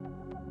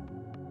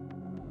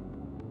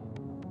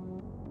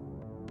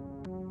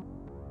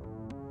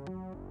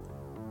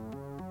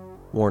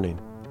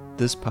Warning: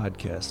 this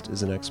podcast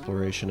is an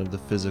exploration of the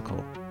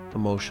physical,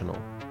 emotional,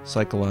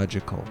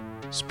 psychological,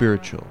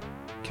 spiritual,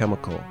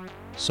 chemical,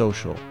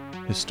 social,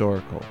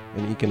 historical,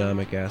 and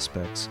economic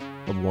aspects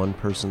of one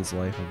person's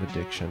life of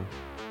addiction.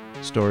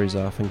 Stories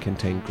often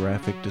contain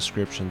graphic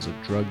descriptions of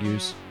drug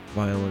use,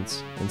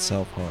 violence, and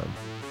self-harm.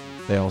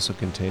 They also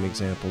contain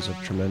examples of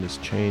tremendous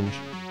change,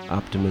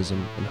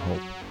 optimism, and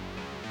hope.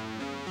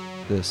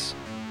 This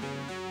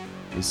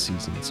is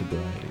Seasoned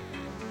Sobriety.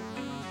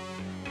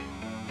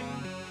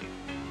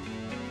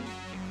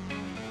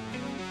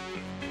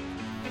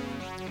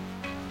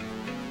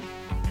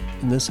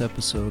 In this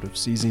episode of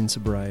Seasoned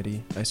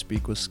Sobriety, I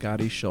speak with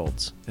Scotty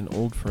Schultz, an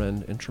old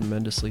friend and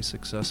tremendously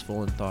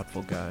successful and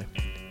thoughtful guy.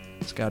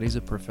 Scotty's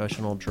a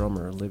professional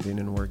drummer living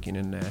and working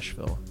in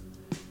Nashville.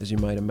 As you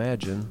might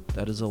imagine,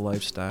 that is a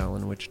lifestyle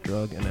in which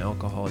drug and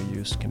alcohol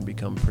use can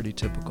become pretty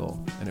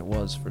typical, and it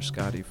was for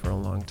Scotty for a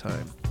long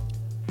time.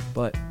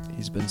 But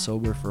he's been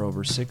sober for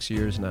over 6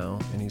 years now,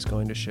 and he's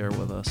going to share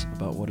with us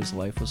about what his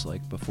life was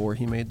like before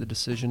he made the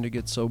decision to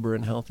get sober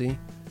and healthy,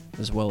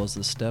 as well as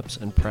the steps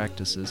and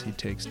practices he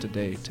takes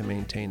today to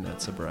maintain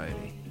that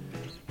sobriety.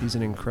 He's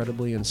an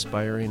incredibly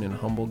inspiring and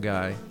humble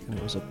guy, and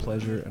it was a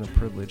pleasure and a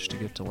privilege to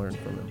get to learn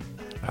from him.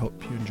 I hope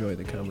you enjoy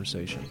the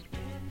conversation.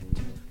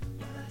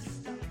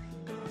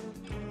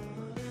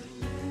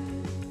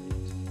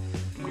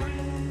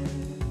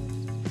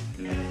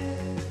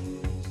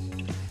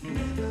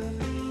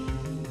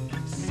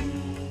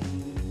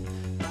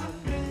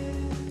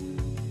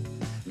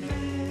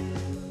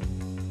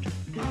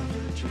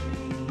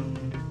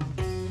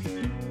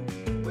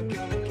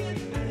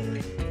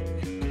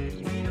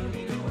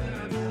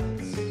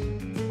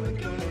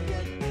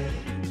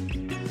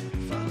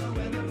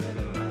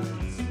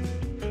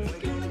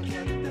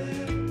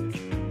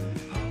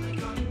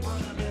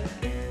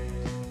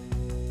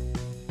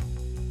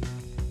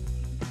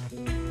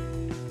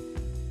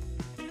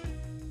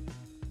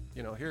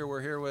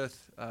 We're here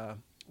with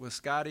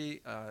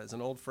Scotty as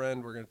an old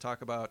friend. We're going to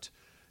talk about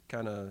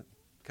kind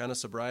of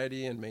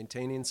sobriety and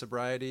maintaining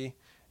sobriety.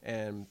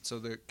 And so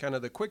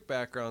the quick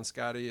background,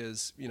 Scotty,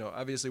 is,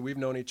 obviously we've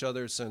known each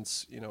other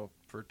since,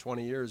 for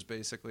 20 years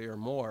basically or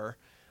more.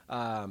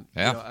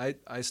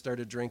 I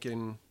started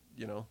drinking,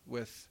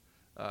 with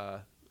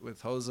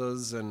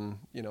Hosas and,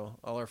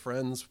 all our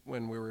friends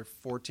when we were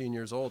 13,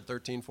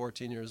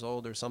 14 years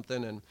old or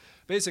something. And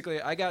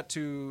basically I got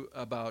to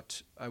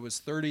I was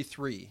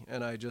 33,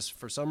 and I just,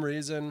 for some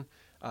reason,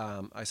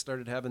 I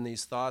started having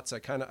these thoughts. I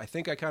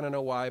think I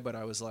know why, but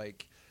I was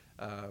like,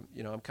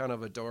 I'm kind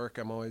of a dork.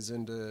 I'm always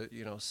into,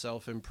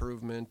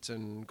 self-improvement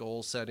and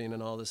goal setting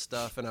and all this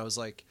stuff. And I was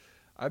like,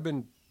 I've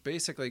been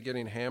basically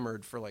getting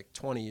hammered for like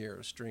 20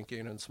 years,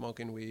 drinking and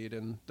smoking weed.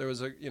 And there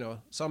was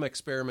some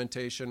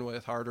experimentation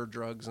with harder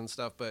drugs and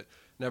stuff, but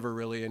never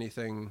really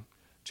anything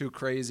too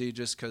crazy,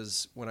 just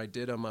because when I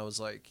did them, I was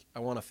like, I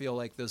want to feel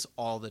like this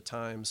all the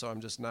time. So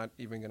I'm just not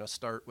even going to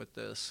start with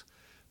this.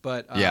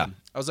 But I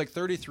was like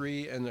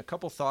 33, and a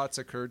couple thoughts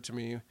occurred to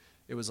me.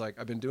 It was like,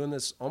 I've been doing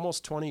this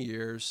almost 20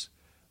 years.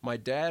 My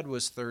dad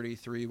was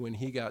 33 when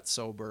he got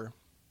sober,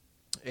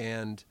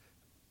 and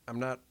I'm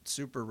not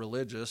super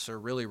religious or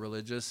really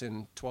religious.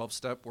 In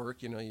 12-step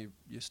work, you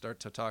start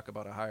to talk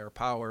about a higher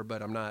power,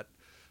 but I'm not,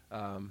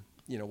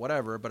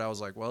 whatever. But I was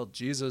like, well,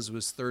 Jesus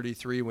was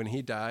 33 when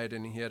he died,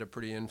 and he had a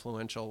pretty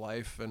influential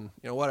life, and,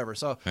 whatever.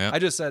 So I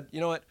just said, you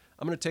know what,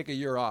 I'm going to take a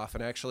year off.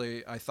 And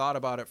actually, I thought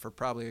about it for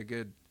probably a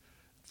good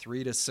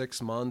 3 to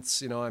 6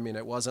 months.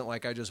 It wasn't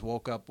like I just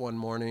woke up one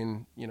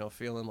morning,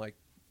 feeling like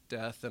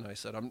death, and I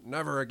said, I'm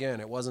never again.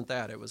 It wasn't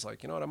that. It was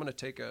like, I'm going to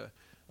take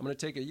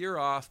a year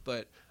off.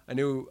 But I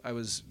knew I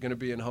was going to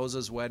be in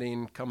Hosa's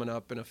wedding coming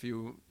up in a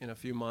few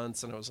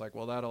months, and I was like,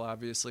 well, that'll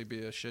obviously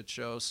be a shit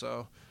show.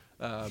 So,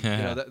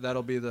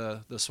 that'll be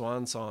the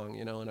swan song,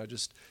 and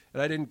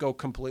I didn't go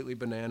completely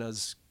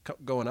bananas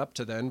going up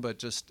to then, but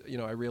just,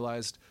 I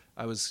realized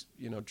I was,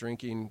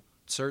 drinking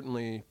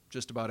certainly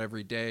just about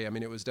every day. I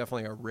mean, it was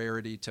definitely a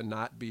rarity to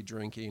not be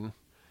drinking.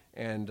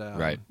 And,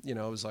 it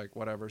was like,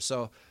 whatever.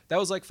 So that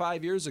was like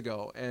 5 years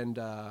ago, and,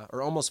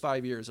 or almost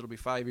 5 years. It'll be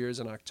 5 years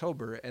in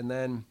October. And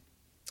then,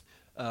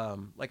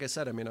 like I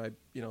said, I mean, I,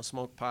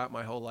 smoked pot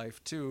my whole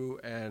life too.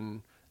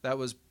 And that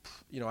was,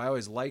 I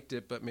always liked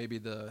it, but maybe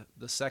the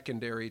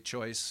secondary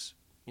choice,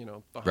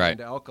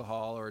 behind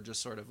alcohol, or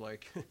just sort of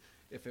like,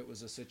 if it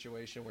was a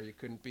situation where you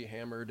couldn't be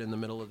hammered in the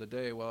middle of the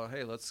day, well,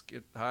 hey, let's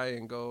get high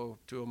and go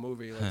to a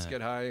movie. Let's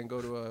get high and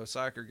go to a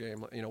soccer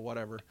game,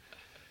 whatever.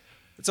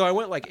 So I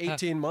went like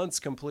 18 months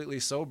completely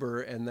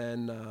sober, and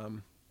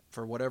then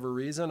for whatever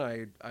reason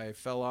I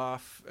fell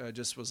off. I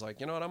just was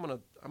like, what,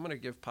 I'm gonna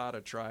give pot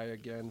a try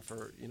again.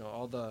 For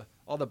all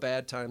the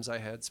bad times I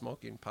had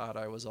smoking pot,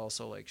 I was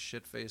also like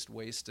shit-faced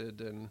wasted,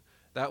 and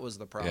that was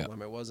the problem.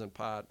 Yeah. It wasn't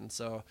pot. And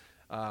so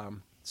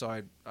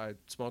I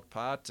smoked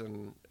pot,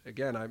 and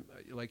again, I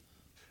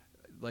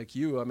like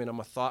you, I mean, I'm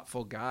a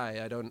thoughtful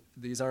guy.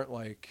 These aren't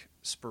like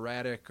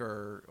sporadic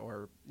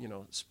or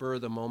spur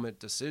of the moment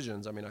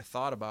decisions. I mean, I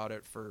thought about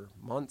it for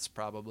months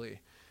probably,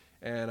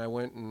 and I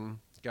went and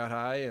got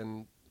high,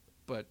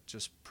 but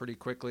just pretty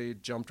quickly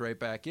jumped right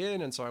back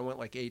in. And so I went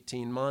like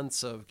 18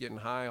 months of getting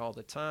high all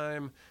the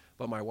time,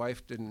 but my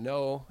wife didn't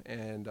know.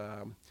 And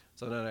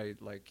so then I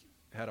like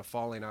had a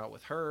falling out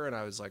with her, and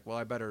I was like, well,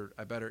 I better,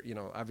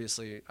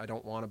 obviously I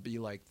don't want to be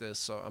like this,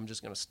 so I'm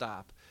just going to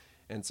stop.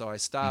 And so I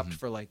stopped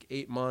for like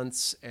 8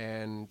 months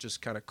and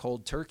just kind of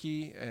cold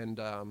turkey. And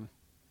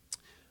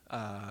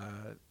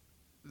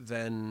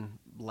then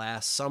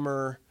last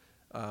summer,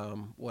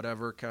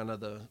 whatever kind of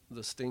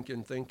the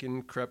stinking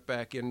thinking crept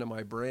back into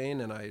my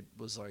brain, and I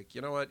was like,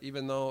 you know what,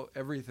 even though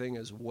everything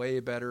is way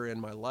better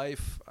in my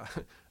life,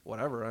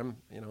 whatever, I'm,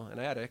 an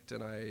addict.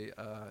 And I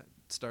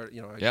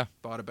I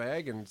bought a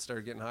bag and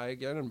started getting high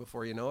again, and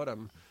before you know it,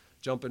 I'm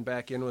jumping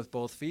back in with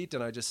both feet.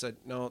 And I just said,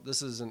 no,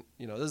 this isn't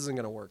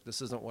going to work.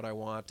 This isn't what I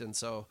want. And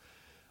so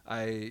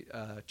I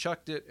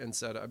chucked it and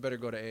said, I better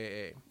go to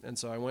AA. And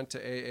so I went to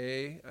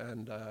AA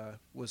and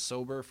was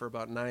sober for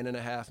about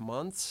 9.5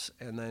 months.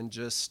 And then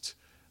just,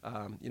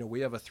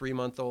 we have a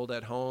 3-month-old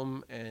at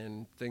home,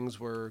 and things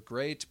were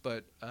great.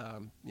 But,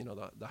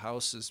 the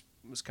house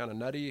was kind of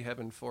nutty,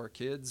 having 4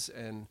 kids.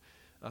 And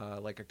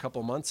like a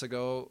couple months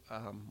ago,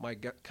 my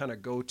kind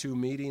of go-to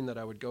meeting that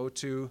I would go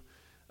to,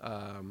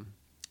 I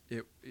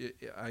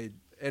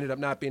ended up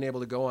not being able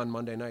to go on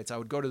Monday nights. I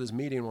would go to this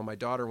meeting when my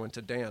daughter went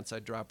to dance.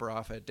 I'd drop her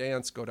off at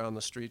dance, go down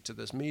the street to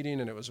this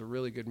meeting, and it was a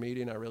really good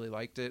meeting. I really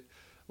liked it.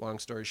 Long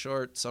story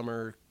short,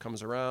 summer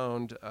comes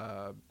around,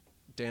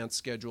 dance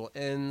schedule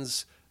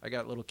ends. I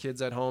got little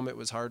kids at home. It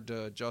was hard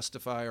to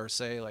justify or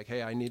say like,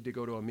 hey, I need to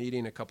go to a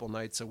meeting a couple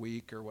nights a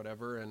week or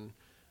whatever. And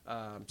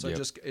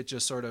it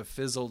just sort of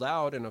fizzled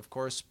out. And of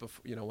course,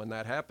 when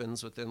that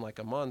happens, within like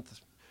a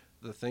month,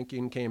 the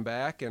thinking came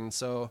back. And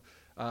so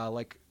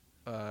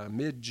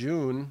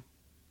mid-June,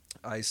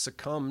 I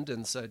succumbed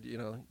and said,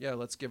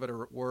 let's give it a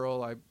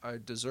whirl. I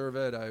deserve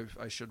it.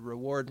 I should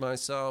reward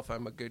myself.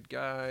 I'm a good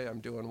guy. I'm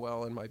doing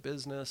well in my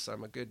business.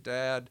 I'm a good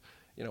dad.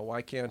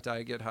 Why can't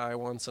I get high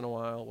once in a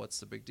while?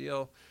 What's the big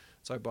deal?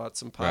 So I bought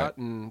some pot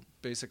and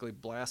basically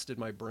blasted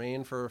my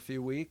brain for a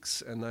few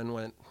weeks, and then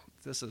went,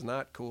 this is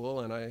not cool.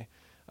 And I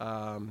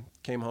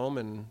came home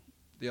and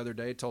the other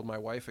day told my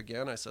wife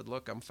again, I said,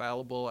 look, I'm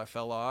fallible. I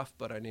fell off,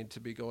 but I need to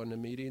be going to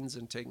meetings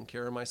and taking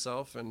care of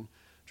myself and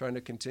trying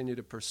to continue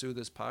to pursue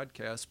this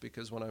podcast,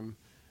 because when I'm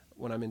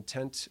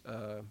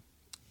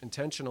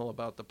intentional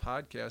about the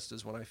podcast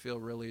is when I feel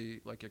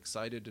really like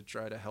excited to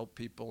try to help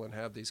people and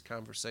have these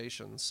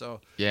conversations.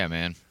 So yeah,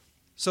 man.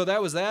 So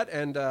that was that.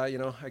 And,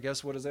 I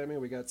guess, what does that mean?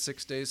 We got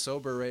 6 days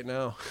sober right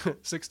now.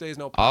 6 days,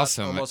 no pot,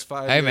 awesome. Almost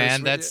 5 hey, years. Hey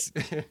man, that's,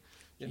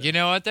 you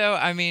know what though?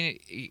 I mean,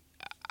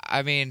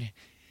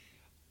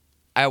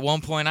 at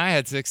one point I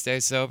had 6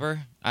 days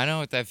sober. I know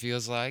what that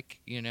feels like,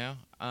 Yeah.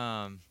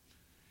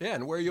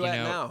 And where are you at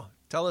now?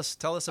 Tell us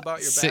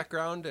about your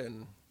background.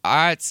 And all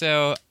right.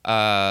 So,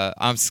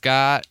 I'm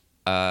Scott,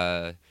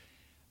 and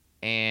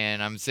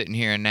I'm sitting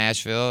here in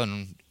Nashville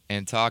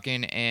and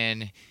talking,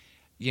 and,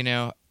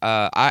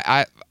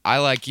 I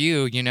like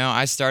you,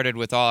 I started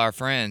with all our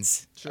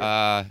friends,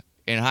 sure.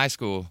 In high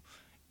school,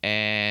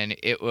 and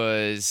it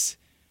was,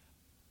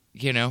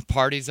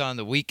 parties on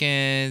the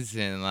weekends,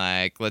 and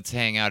like, let's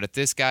hang out at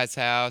this guy's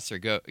house or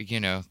go,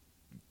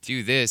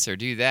 do this or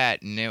do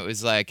that. And it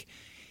was like,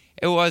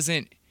 it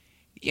wasn't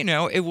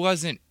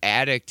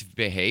addict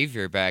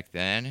behavior back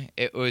then.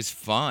 It was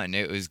fun.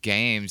 It was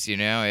games,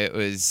 it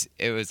was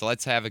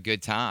let's have a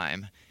good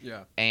time.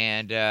 Yeah.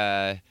 And,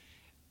 and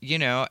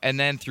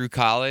then through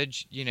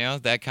college,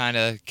 that kind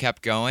of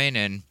kept going.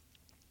 And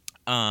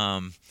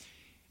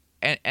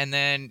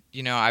then,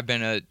 I've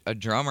been a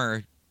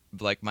drummer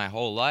like my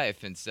whole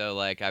life. And so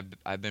like,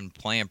 I've been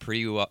playing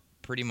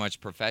pretty much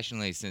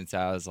professionally since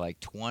I was like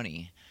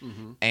 20.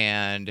 Mm-hmm.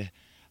 And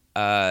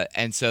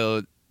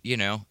so,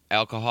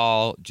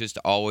 alcohol just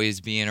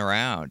always being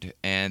around,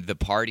 and the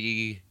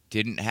party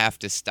didn't have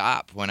to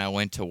stop when I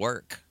went to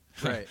work.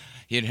 Right.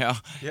 Yeah.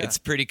 It's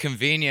pretty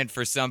convenient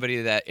for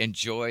somebody that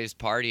enjoys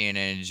partying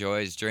and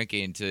enjoys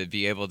drinking to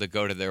be able to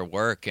go to their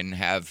work and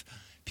have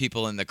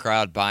people in the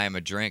crowd buy them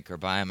a drink or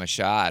buy them a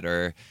shot,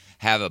 or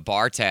have a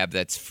bar tab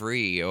that's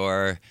free,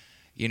 or,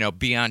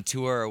 be on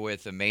tour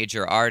with a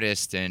major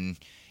artist and,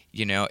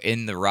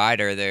 in the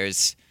rider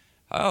there's,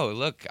 oh,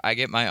 look, I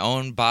get my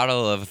own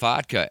bottle of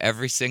vodka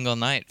every single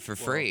night for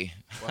free.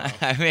 Wow.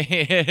 I mean,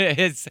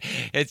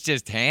 it's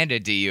just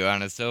handed to you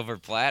on a silver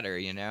platter,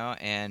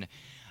 And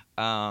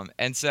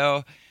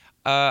so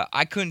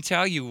I couldn't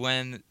tell you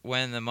when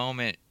the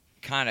moment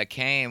kind of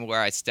came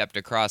where I stepped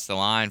across the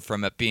line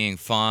from it being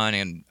fun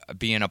and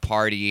being a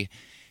party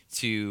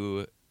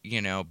to,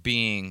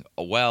 being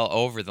well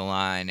over the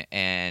line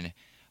and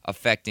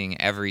affecting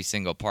every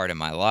single part of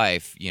my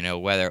life,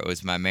 whether it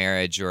was my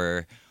marriage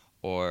or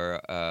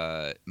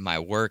my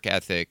work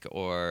ethic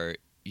or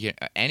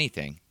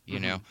anything,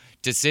 mm-hmm.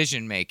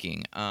 Decision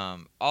making,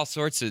 all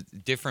sorts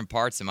of different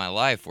parts of my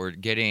life were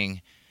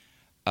getting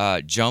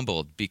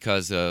jumbled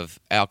because of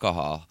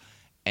alcohol,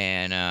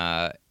 and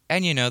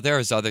there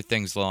was other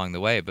things along the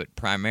way, but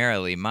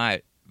primarily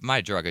my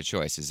drug of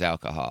choice is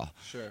alcohol.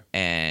 Sure.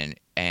 And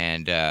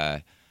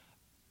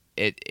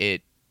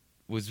it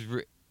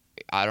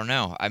I don't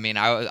know. I mean,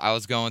 I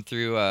was going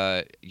through,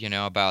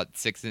 about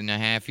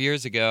 6.5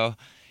 years ago,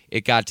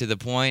 it got to the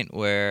point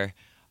where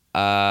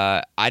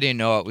I didn't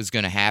know what was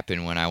going to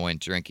happen when I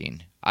went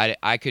drinking.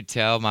 I could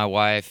tell my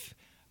wife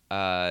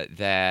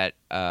that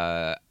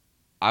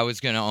I was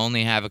going to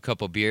only have a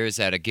couple beers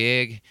at a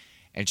gig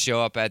and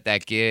show up at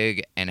that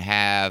gig and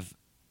have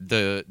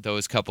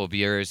those couple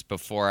beers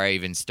before I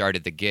even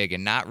started the gig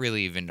and not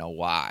really even know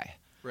why.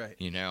 Right.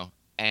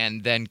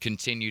 And then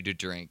continue to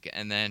drink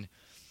and then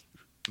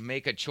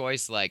make a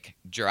choice like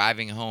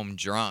driving home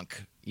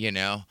drunk,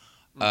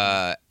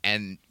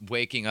 and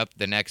waking up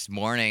the next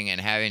morning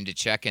and having to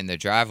check in the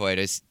driveway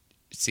to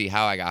see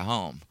how I got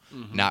home,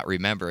 not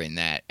remembering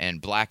that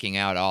and blacking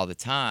out all the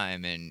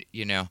time. And,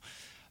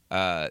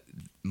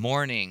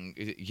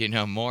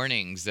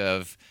 mornings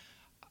of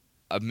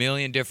a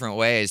million different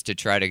ways to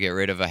try to get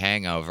rid of a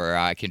hangover.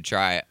 I can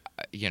try,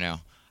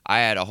 I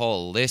had a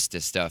whole list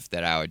of stuff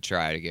that I would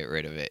try to get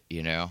rid of it,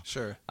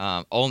 Sure.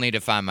 only to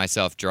find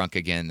myself drunk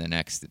again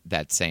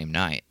that same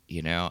night,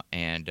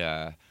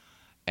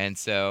 and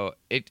so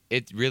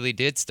it really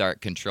did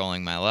start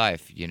controlling my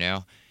life,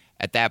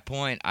 At that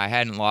point, I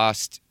hadn't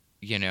lost,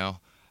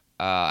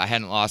 I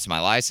hadn't lost my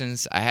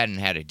license. I hadn't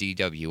had a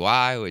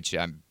DWI, which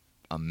I'm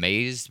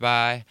amazed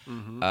by.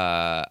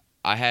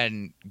 I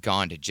hadn't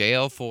gone to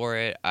jail for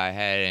it. I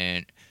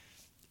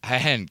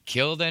hadn't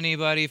killed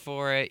anybody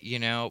for it,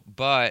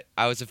 but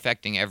I was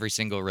affecting every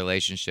single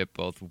relationship,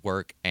 both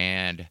work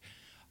and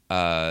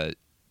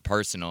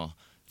personal,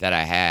 that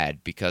I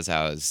had because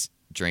I was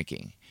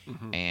drinking.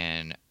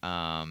 And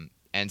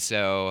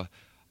so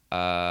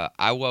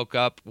I woke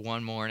up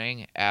one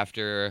morning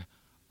after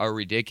a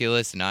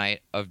ridiculous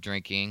night of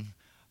drinking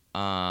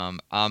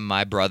on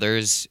my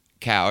brother's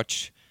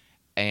couch.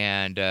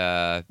 And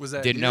was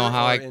that didn't here know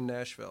how or I in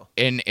Nashville?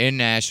 In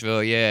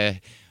Nashville, yeah.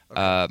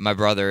 Okay. My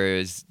brother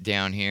is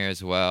down here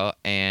as well,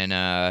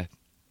 and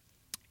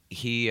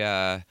he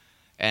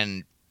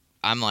and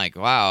I'm like,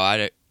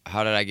 wow,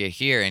 how did I get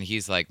here? And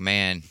he's like,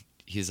 man,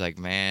 you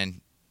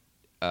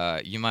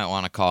might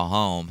want to call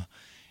home.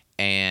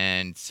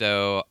 And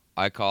so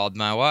I called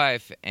my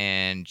wife,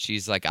 and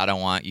she's like, I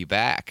don't want you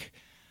back.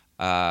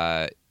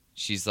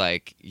 She's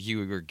like,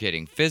 you were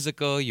getting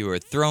physical, you were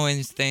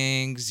throwing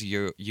things,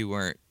 you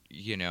weren't,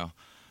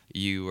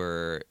 you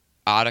were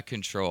out of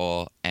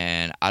control,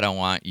 and I don't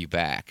want you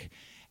back.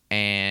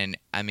 And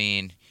I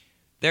mean,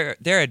 there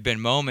had been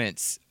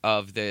moments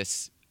of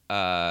this,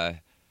 you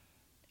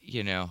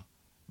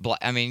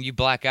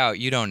black out,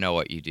 you don't know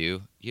what you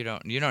do. You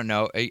don't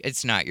know.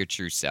 It's not your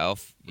true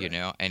self,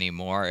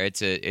 anymore.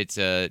 It's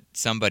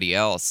somebody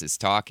else is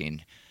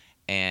talking,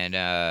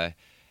 and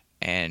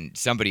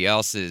somebody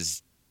else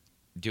is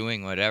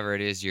doing whatever it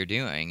is you're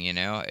doing,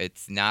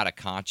 it's not a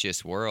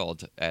conscious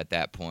world at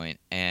that point.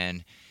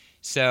 And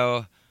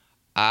so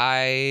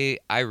I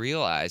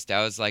realized,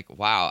 I was like,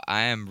 wow,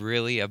 I'm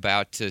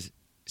about to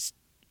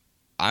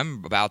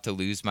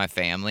lose my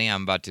family.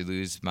 I'm about to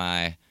lose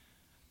I'm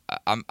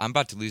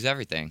about to lose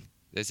everything.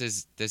 This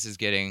is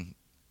getting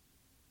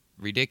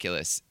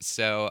ridiculous.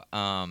 So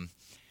and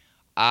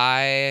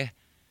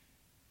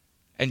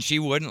she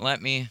wouldn't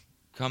let me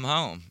come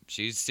home.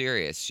 She's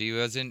serious. She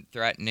wasn't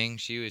threatening.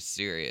 She was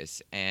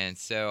serious. And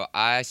so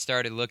I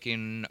started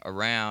looking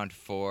around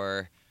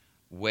for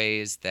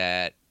ways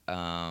that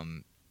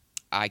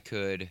I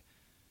could,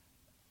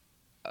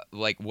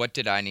 what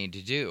did I need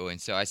to do?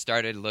 And so I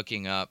started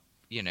looking up,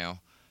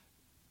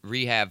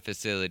 rehab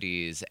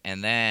facilities.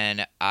 And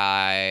then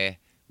I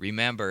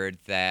remembered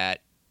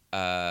that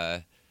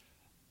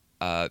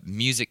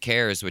Music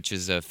Cares, which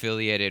is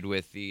affiliated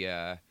with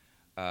the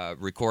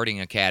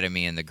Recording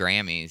Academy and the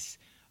Grammys,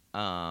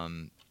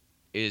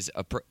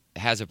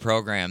 has a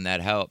program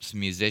that helps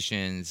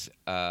musicians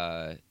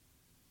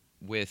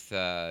with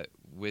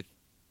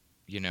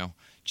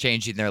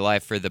changing their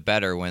life for the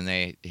better when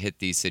they hit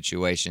these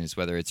situations,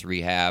 whether it's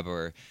rehab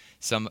or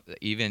some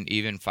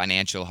even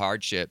financial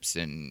hardships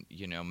and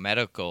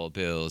medical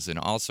bills and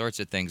all sorts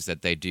of things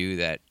that they do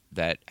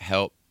that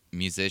help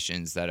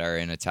musicians that are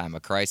in a time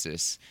of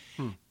crisis.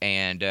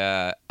 And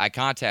I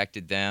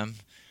contacted them,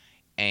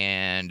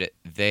 and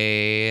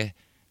they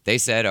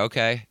said,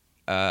 okay,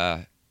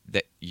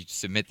 that you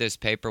submit this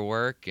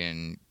paperwork,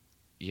 and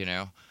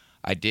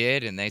I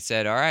did, and they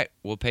said, all right,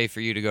 we'll pay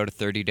for you to go to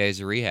 30 days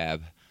of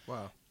rehab.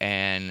 Wow.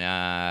 And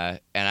I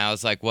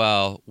was like,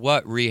 well,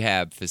 what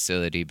rehab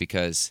facility?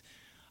 Because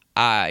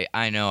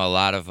I know a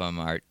lot of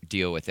them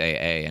deal with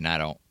AA, and I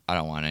don't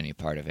want any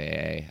part of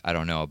AA. I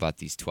don't know about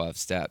these 12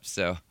 steps.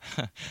 So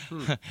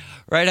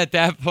right at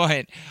that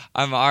point,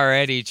 I'm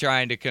already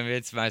trying to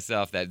convince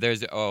myself that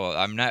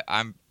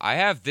I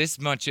have this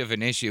much of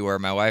an issue where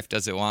my wife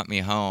doesn't want me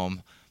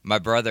home. My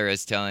brother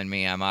is telling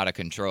me I'm out of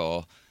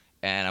control,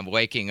 and I'm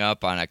waking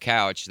up on a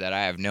couch that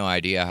I have no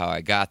idea how I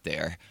got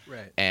there.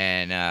 Right.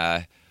 And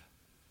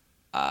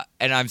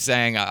I'm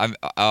saying I'm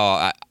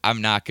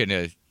not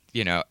gonna,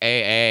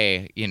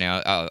 AA,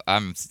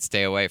 I'm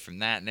stay away from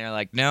that. And they're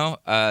like, no,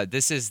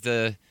 this is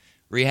the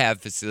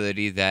rehab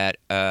facility that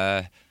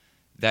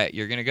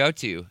you're gonna go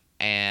to.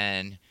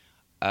 and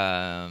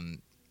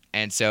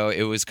so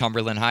it was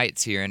Cumberland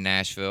Heights here in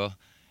Nashville,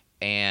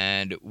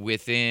 and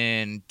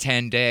within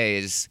 10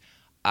 days,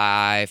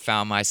 I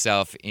found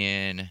myself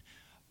in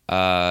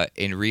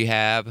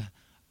rehab,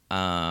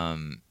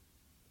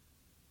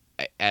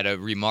 at a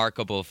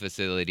remarkable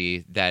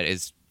facility that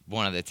is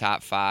one of the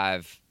top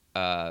 5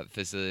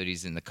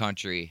 facilities in the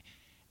country,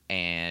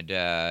 and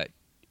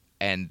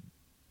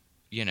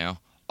you know,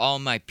 all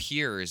my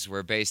peers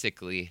were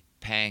basically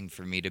paying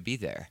for me to be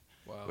there.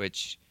 Wow.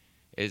 Which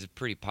is a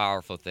pretty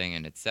powerful thing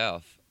in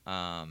itself.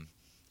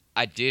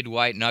 I did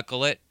white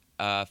knuckle it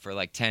for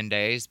like 10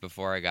 days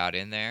before I got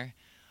in there.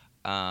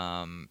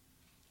 I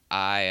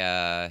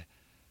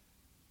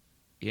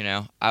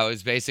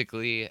was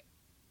basically,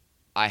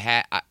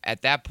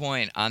 at that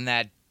point on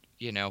that,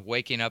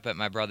 waking up at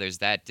my brother's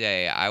that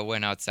day, I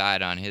went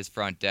outside on his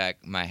front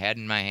deck, my head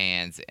in my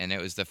hands, and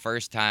it was the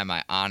first time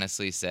I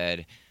honestly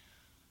said,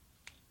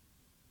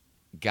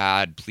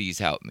 God, please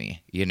help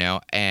me,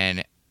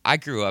 and I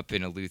grew up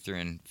in a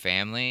Lutheran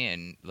family,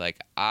 and like,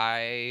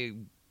 I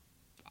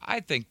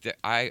think that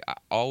I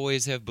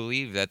always have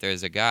believed that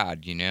there's a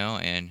God,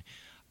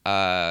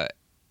 but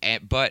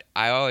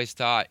I always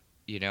thought,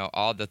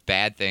 all the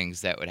bad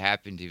things that would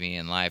happen to me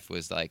in life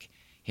was like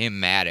him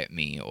mad at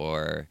me,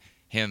 or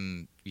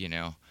him,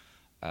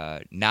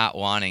 not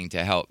wanting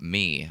to help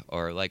me,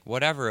 or like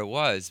whatever it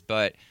was.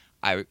 But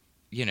that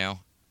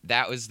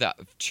was the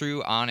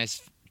true,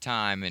 honest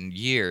time and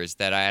years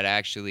that I had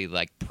actually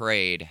like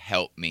prayed,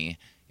 help me,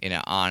 in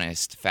an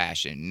honest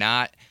fashion,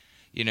 not,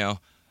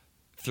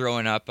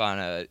 throwing up on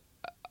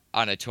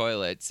a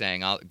toilet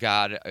saying,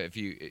 God, if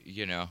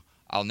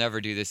I'll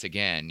never do this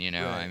again.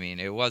 Right. I mean,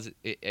 it was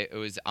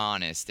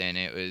honest, and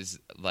it was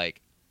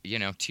like,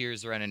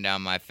 tears running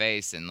down my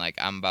face, and like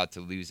I'm about to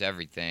lose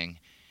everything.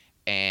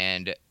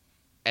 And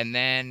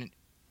then,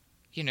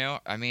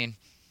 I mean,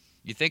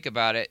 you think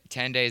about it,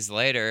 10 days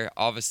later,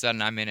 all of a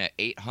sudden I'm in an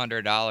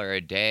 $800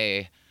 a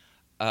day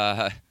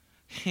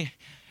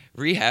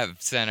rehab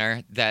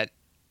center that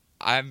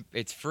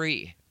it's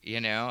free,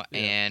 Yeah.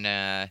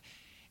 And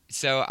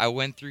so I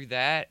went through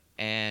that,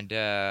 and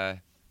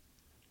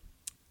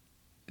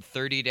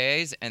 30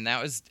 days, and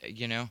that was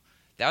the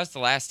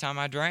last time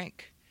I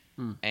drank.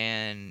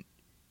 And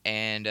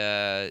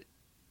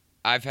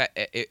I've had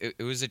it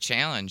was a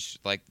challenge,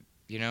 like,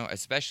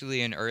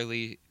 especially in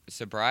early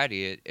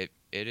sobriety.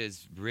 It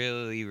is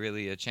really,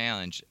 really a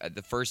challenge.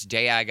 The first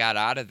day I got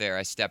out of there,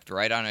 I stepped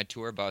right on a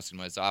tour bus and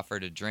was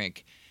offered a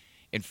drink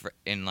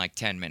in like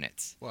 10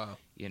 minutes. Wow.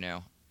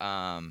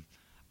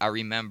 I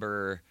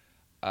remember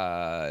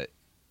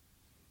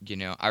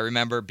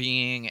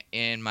being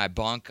in my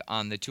bunk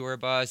on the tour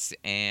bus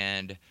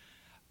and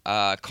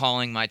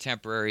calling my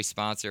temporary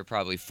sponsor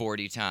probably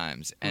 40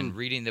 times and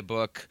reading the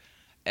book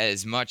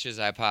as much as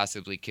I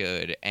possibly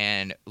could.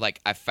 And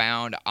like, I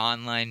found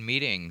online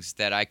meetings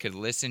that I could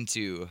listen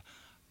to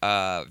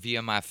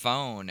via my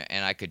phone,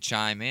 and I could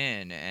chime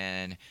in,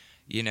 and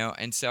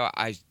and so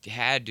I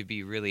had to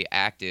be really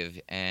active,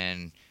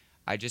 and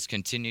I just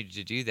continued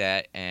to do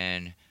that.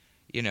 And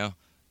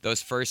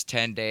those first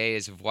 10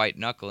 days of white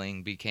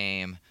knuckling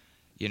became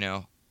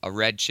a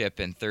red chip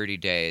in 30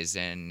 days,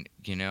 and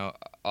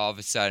all of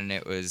a sudden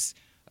it was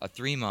a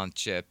 3-month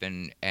chip,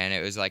 and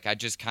it was like I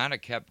just kind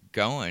of kept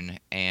going,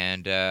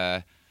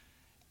 and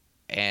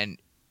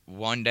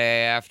one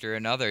day after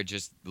another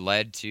just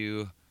led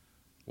to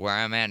where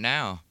I'm at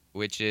now,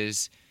 which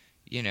is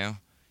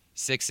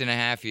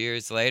 6.5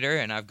 years later,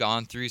 and I've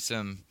gone through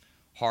some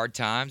hard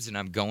times, and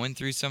I'm going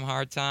through some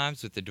hard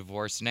times with the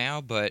divorce now,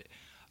 but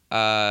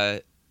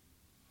I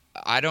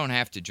don't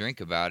have to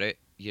drink about it.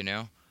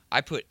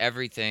 I put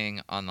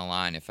everything on the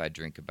line if I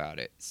drink about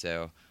it.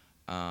 So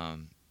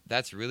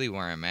that's really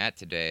where I'm at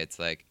today. It's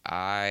like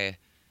I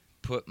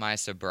put my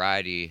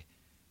sobriety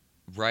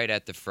right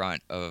at the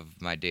front of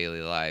my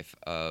daily life.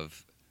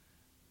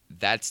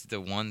 That's the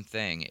one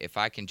thing. If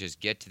I can just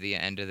get to the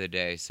end of the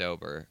day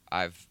sober,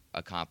 I've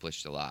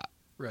accomplished a lot.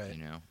 Right.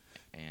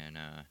 And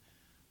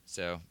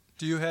so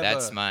do you have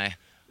that's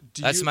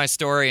my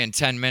story in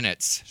 10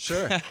 minutes.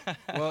 Sure.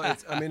 Well,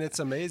 it's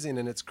amazing,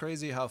 and it's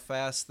crazy how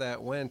fast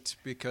that went,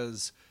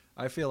 because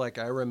I feel like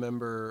I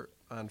remember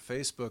on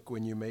Facebook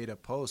when you made a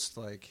post,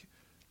 like,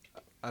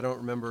 I don't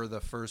remember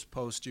the first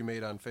post you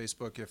made on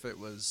Facebook, if it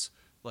was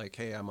like,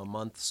 hey, I'm a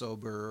month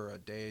sober, or a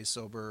day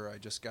sober, I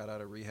just got out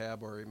of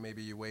rehab, or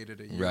maybe you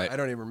waited a year. Right. I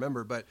don't even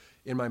remember, but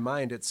in my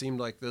mind, it seemed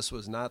like this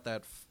was not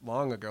that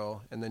long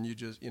ago. And then you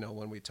just,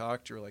 when we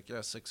talked, you were like, yeah,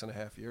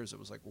 6.5 years. It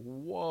was like,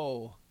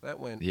 whoa, that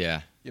went,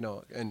 yeah.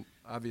 And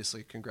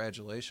obviously,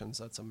 congratulations.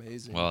 That's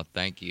amazing. Well,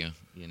 thank you.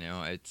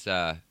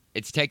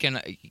 It's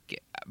taken,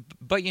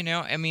 but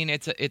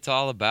it's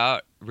all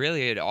about,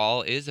 really, it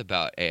all is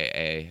about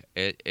AA.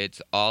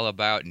 It's all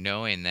about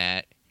knowing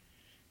that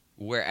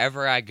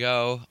wherever I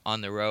go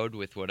on the road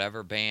with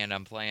whatever band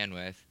I'm playing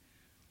with,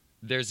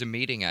 there's a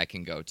meeting I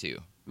can go to.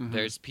 Mm-hmm.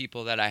 There's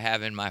people that I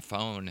have in my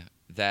phone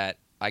that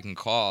I can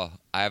call.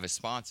 I have a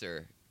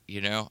sponsor,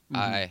 Mm-hmm.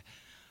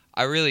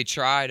 I really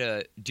try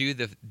to do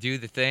the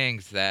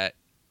things that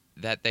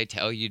that they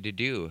tell you to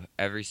do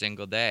every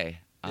single day.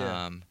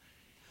 Yeah.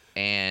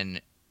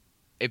 And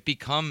it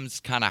becomes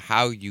kind of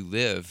how you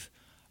live.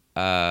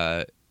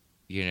 Uh,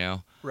 you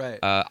know, Right.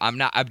 I'm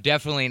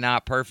definitely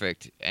not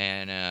perfect,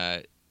 and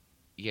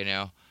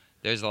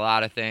there's a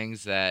lot of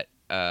things that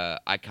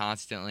I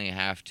constantly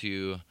have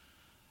to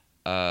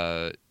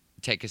uh,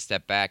 take a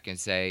step back and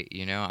say,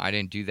 I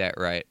didn't do that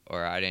right,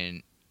 or I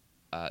didn't.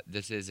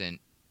 This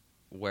isn't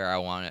where I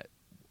want to,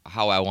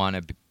 how I want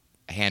to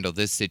handle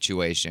this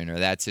situation or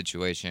that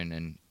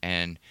situation,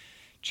 and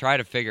try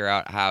to figure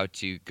out how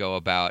to go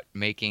about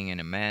making an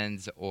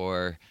amends,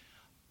 or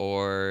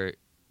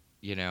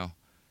you know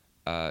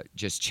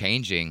just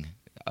changing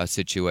a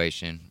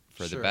situation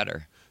for the Sure.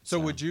 better. So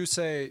would you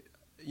say,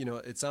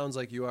 it sounds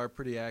like you are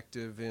pretty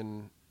active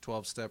in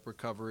 12-step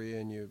recovery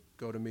and you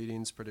go to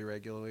meetings pretty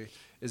regularly.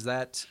 Is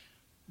that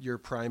your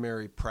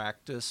primary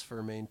practice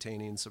for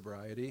maintaining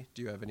sobriety?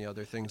 Do you have any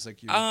other things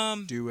like you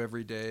do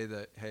every day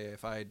that, hey,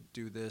 if I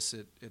do this,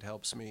 it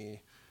helps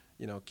me,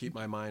 keep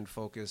my mind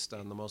focused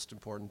on the most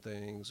important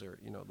things, or,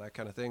 that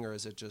kind of thing? Or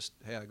is it just,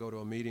 hey, I go to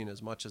a meeting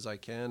as much as I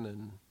can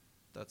and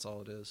that's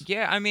all it is?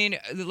 Yeah, I mean,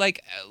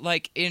 like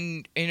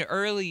in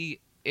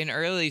early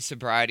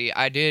sobriety,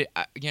 I did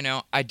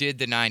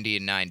the 90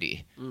 and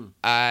 90. Mm.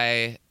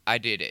 I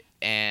did it,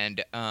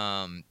 and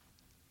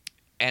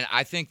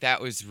I think that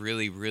was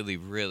really, really,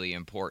 really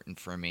important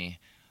for me.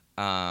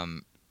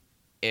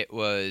 It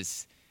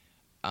was,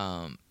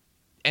 and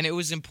it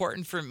was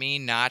important for me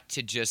not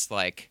to just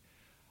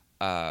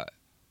uh,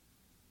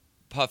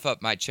 puff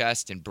up my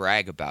chest and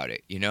brag about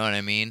it. You know what I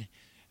mean?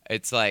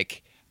 It's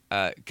like,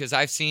 because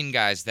I've seen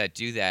guys that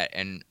do that,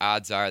 and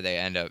odds are they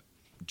end up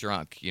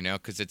drunk,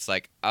 because it's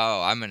like,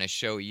 oh, I'm going to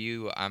show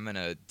you, I'm going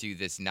to do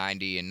this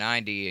 90 and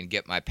 90 and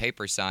get my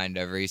paper signed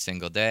every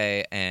single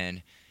day,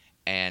 and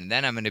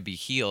then I'm going to be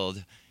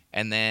healed,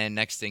 and then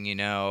next thing you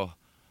know,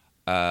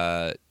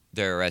 they're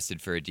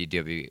arrested for a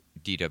DWI,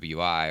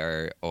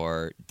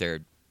 or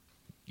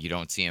you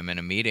don't see them in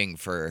a meeting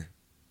for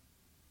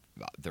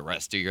the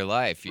rest of your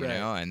life, Right.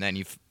 and then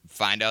you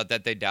find out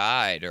that they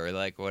died, or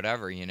like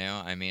whatever,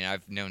 I mean,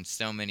 I've known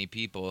so many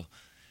people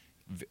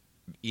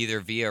either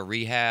via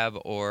rehab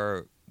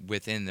or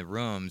within the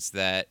rooms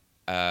that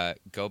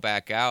go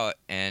back out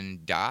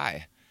and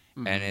die.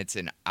 Mm-hmm. And it's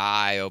an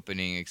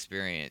eye-opening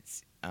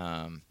experience.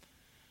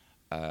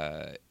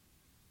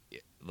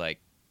 Like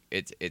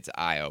it's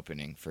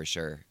eye-opening for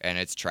sure, and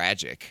it's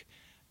tragic,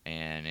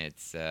 and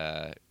it's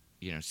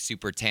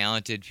super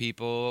talented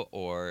people,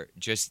 or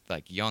just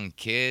like young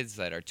kids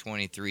that are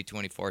 23,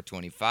 24,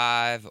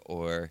 25,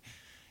 or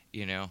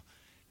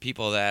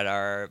people that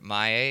are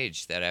my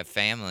age that have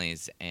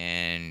families,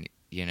 and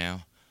Yeah.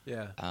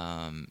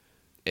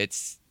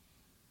 it's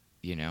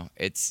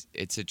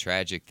it's a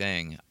tragic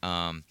thing.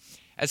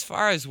 As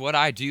far as what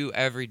I do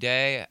every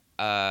day,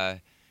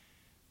 I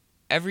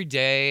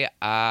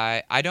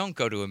don't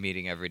go to a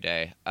meeting every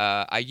day.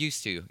 I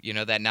used to.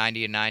 That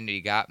 90 and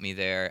 90 got me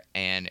there,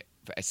 and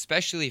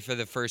especially for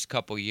the first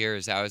couple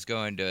years, I was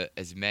going to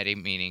as many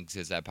meetings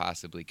as I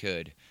possibly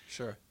could.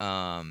 Sure.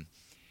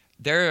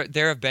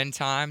 There have been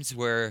times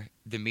where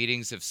the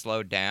meetings have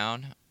slowed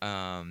down.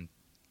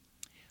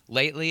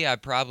 Lately, I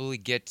probably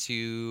get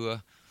to,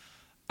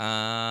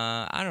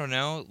 I don't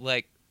know,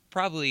 like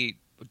probably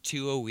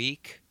 2 a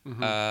week.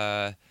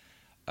 Mm-hmm.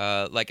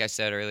 Like I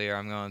said earlier,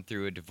 I'm going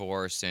through a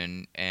divorce,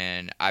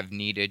 and I've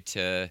needed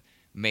to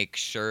make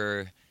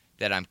sure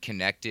that I'm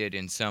connected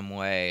in some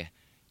way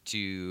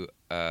to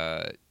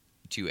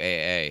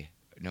AA,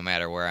 no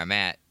matter where I'm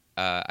at.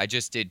 I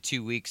just did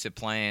 2 weeks of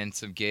playing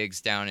some gigs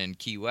down in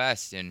Key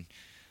West, and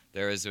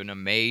there was an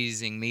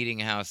amazing meeting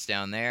house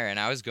down there, and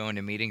I was going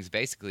to meetings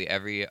basically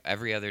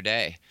every other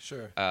day.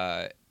 Sure.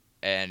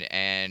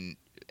 And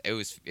it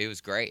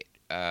was great.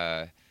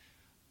 Well,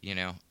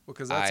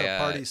 because that's a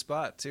party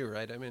spot too,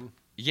 right? I mean.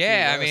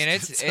 Yeah, Key I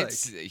West, mean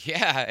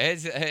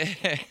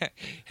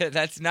it's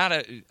that's not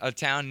a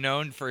town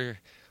known for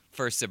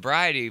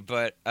sobriety,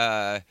 but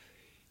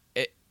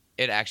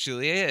it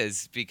actually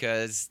is,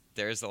 because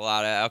there's a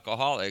lot of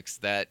alcoholics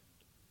that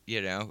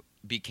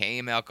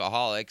became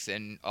alcoholics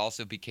and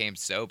also became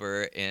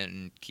sober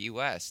in Key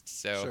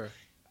West. So sure.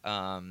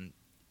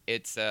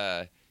 it's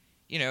it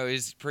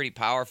was pretty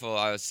powerful.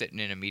 I was sitting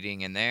in a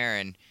meeting in there,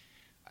 and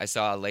I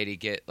saw a lady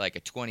get like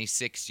a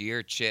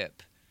 26-year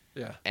chip.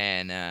 Yeah.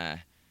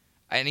 And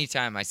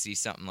anytime I see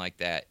something like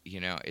that,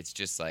 it's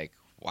just like,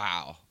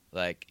 wow.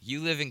 Like,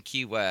 you live in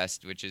Key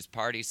West, which is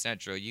party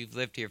central. You've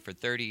lived here for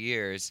 30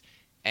 years,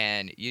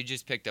 and you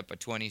just picked up a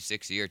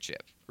 26-year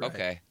chip. Right.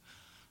 Okay.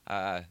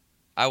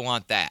 I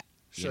want that,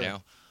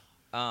 Sure.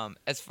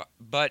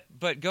 But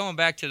going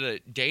back to the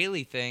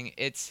daily thing,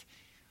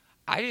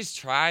 I just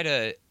try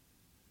to,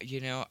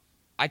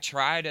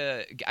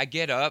 I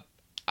get up,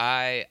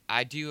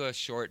 I do a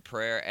short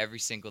prayer every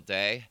single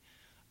day.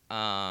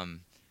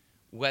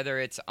 Whether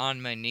it's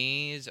on my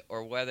knees,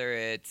 or whether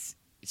it's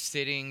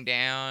sitting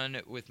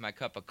down with my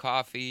cup of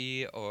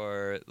coffee,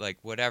 or like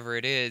whatever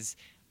it is,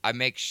 I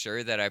make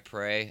sure that I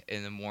pray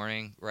in the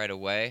morning right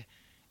away.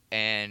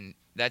 And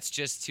that's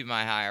just to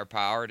my higher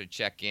power to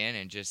check in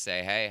and just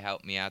say, hey,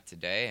 help me out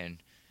today,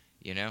 and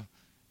you know,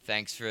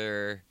 thanks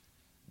for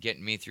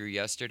getting me through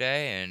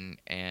yesterday,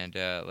 and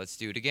let's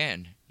do it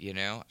again. You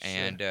know,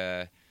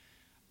 Sure.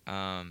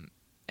 um,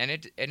 and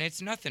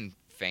it's nothing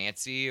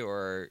fancy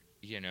or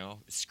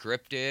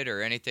scripted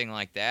or anything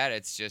like that.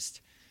 It's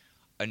just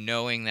a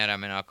knowing that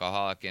I'm an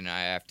alcoholic and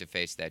I have to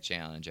face that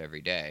challenge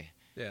every day.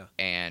 Yeah.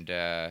 And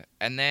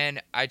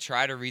then I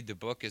try to read the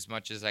book as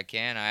much as I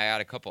can. I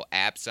got a couple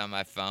apps on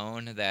my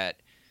phone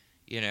that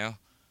you know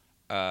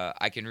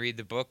I can read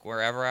the book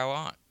wherever I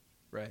want.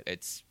 Right.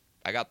 It's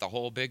I got the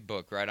whole big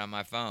book right on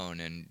my phone,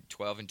 and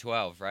 12 and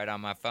 12 right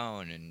on my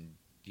phone, and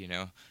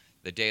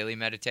the daily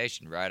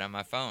meditation right on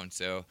my phone.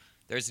 So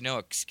there's no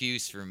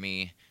excuse for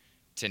me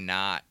to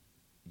not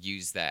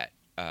use that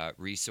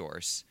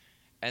resource.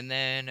 And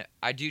then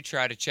I do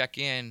try to check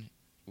in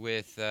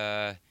with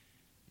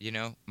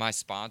my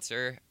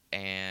sponsor,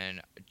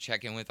 and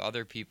check in with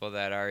other people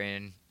that are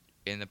in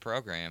the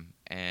program,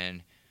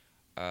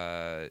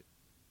 uh,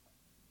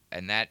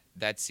 and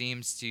that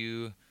seems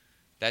to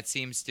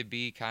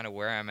be kind of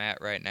where I'm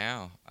at right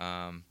now.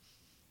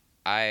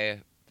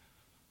 I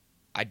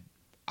I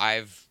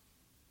I've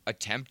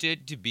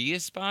attempted to be a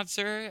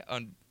sponsor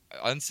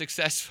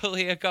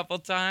unsuccessfully a couple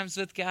times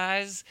with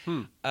guys,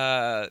 Hmm.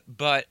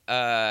 but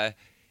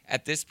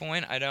at this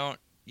point I don't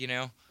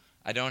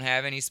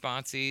have any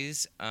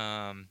sponsees.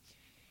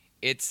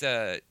 It's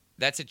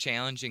That's a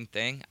challenging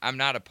thing. I'm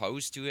not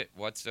opposed to it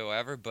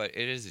whatsoever, but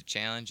it is a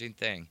challenging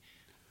thing,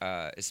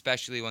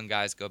 especially when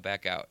guys go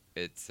back out.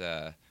 It's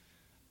uh,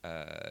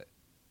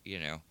 you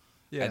know,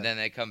 Yeah. and then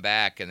they come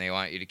back and they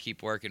want you to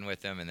keep working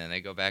with them, and then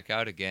they go back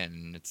out again,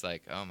 and it's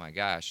like, oh my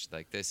gosh,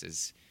 like this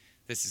is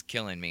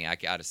killing me. I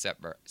got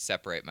to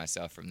separate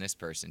myself from this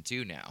person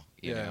too now.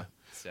 Yeah.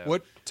 So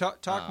What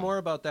talk um, more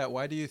about that?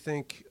 Why do you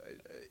think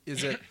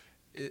is it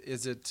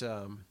is it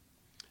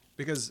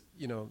because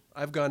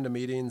I've gone to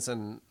meetings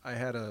and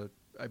I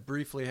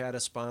briefly had a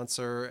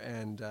sponsor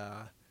and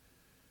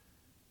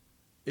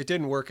it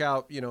didn't work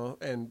out,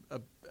 and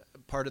a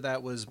part of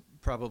that was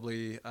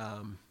probably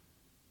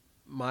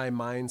my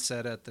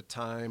mindset at the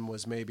time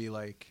was maybe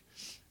like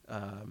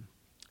um,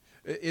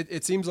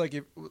 it seems like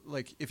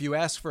if you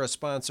ask for a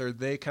sponsor,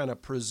 they kind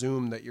of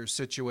presume that your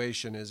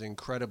situation is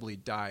incredibly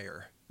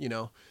dire,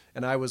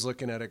 And I was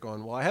looking at it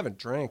going, well, I haven't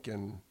drank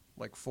in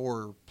like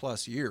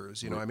 4+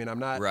 years, I mean,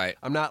 right,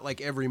 I'm not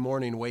like every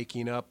morning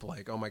waking up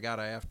like, oh my God,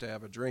 I have to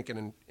have a drink.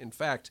 And in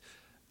fact,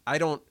 I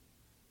don't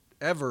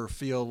ever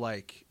feel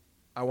like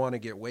I want to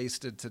get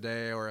wasted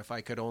today, or if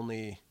I could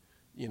only,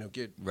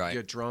 right,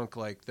 get drunk,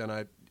 like then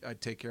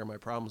I'd take care of my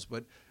problems.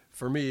 But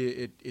for me,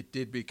 it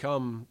did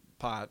become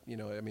pot.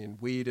 I mean,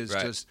 weed is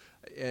right. just,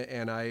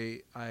 and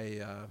I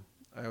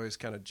always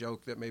kind of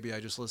joke that maybe I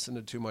just listened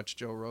to too much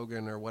Joe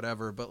Rogan or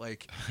whatever. But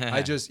like,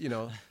 I just,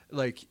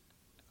 like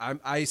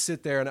I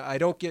sit there and I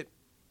don't get,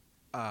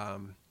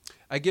 um,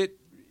 I get,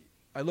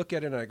 I look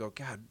at it and I go,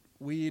 God,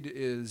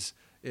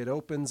 it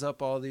opens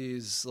up all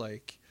these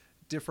like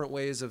different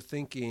ways of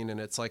thinking, and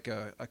it's like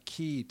a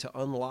key to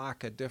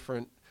unlock a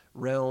different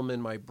realm in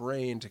my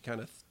brain to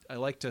kind of I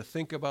like to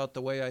think about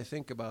the way I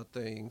think about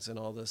things and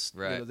all this,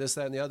 Right. this,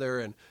 that, and the other.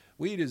 And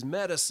weed is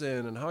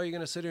medicine. And how are you going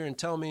to sit here and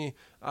tell me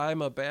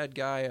I'm a bad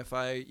guy if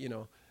I,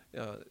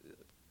 uh,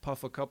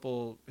 puff a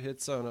couple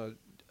hits on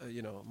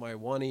my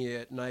oney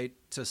at night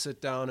to sit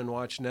down and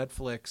watch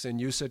Netflix, and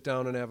you sit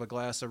down and have a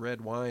glass of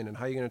red wine? And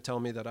how are you going to tell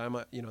me that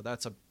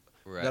that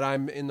Right.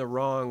 I'm in the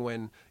wrong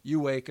when you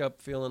wake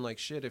up feeling like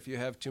shit if you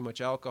have too much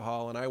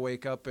alcohol, and I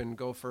wake up and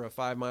go for a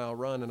 5-mile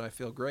run and I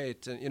feel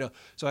great? And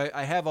so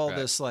I have all Right.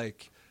 this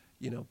like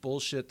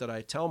bullshit that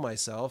I tell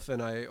myself,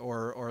 and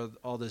or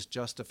all this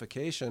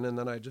justification, and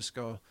then I just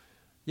go,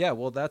 yeah,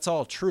 well, that's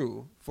all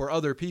true for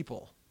other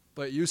people,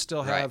 but you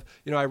still Right. have,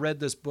 I read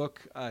this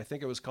book, I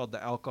think it was called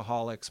The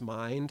Alcoholic's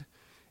Mind,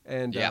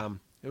 and Yeah.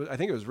 I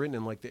think it was written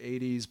in like the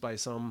 80s by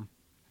some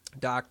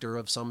doctor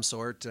of some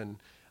sort, and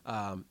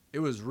it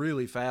was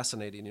really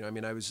fascinating. I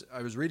mean, I was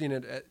reading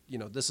it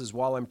this is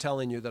while I'm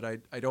telling you that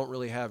I don't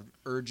really have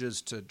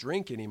urges to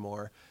drink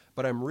anymore,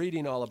 but I'm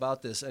reading all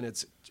about this, and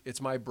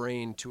it's my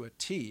brain to a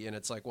T. And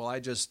it's like, well, I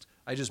just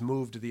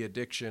moved the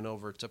addiction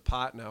over to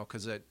pot now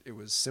because it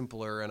was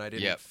simpler, and I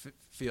didn't Yep.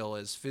 feel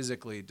as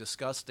physically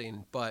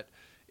disgusting. But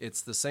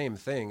it's the same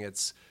thing.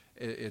 It's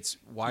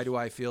why do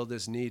I feel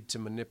this need to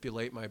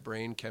manipulate my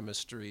brain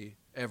chemistry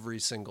every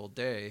single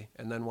day?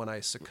 And then when I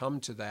succumb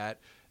to that,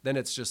 then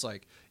it's just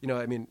like,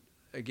 I mean,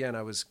 again,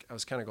 I was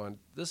kind of going,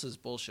 this is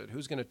bullshit.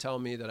 Who's going to tell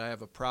me that I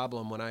have a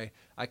problem when I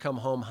come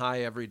home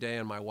high every day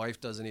and my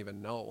wife doesn't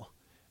even know?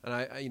 And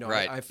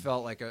Right. I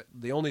felt like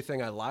the only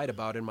thing I lied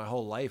about in my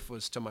whole life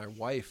was to my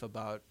wife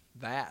about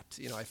that.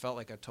 I felt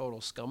like a total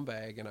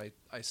scumbag, and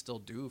I still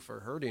do,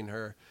 for hurting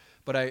her.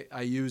 But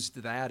I used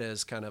that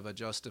as kind of a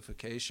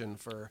justification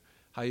for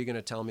how you're going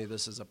to tell me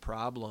this is a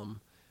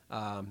problem.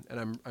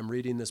 And I'm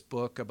reading this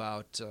book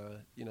about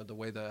the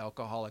way the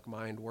alcoholic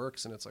mind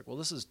works, and it's like, well,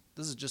 this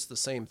is just the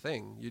same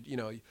thing.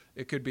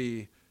 It could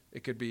be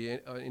It could be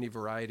any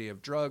variety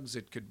of drugs.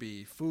 It could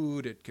be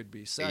food. It could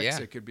be sex. Yeah.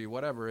 It could be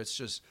whatever. It's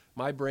just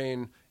my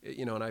brain,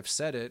 and I've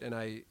said it.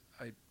 And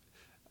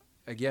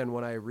again,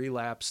 when I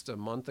relapsed a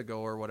month ago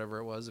or whatever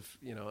it was,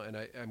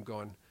 I'm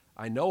going,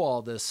 I know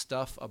all this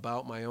stuff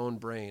about my own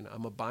brain.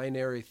 I'm a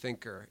binary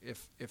thinker.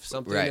 If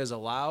something Right. is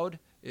allowed,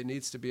 it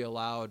needs to be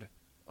allowed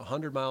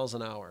 100 miles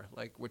an hour,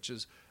 which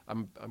is,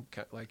 I'm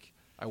like,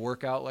 I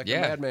work out like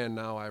a madman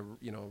now. I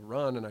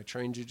run and I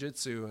train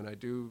jiu-jitsu and I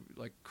do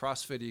like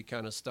CrossFit-y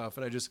kind of stuff.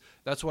 And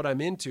that's what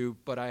I'm into,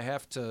 but I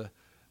have to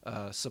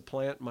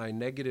supplant my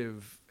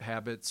negative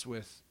habits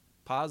with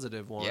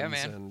positive ones. Yeah,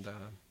 man. And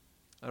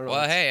I don't know.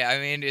 Well, hey, I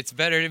mean, it's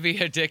better to be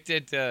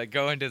addicted to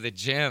going to the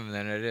gym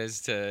than it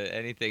is to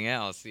anything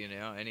else,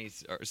 any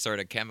sort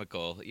of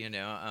chemical,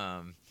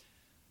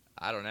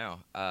 I don't know.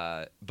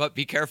 But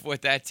be careful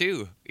with that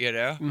too,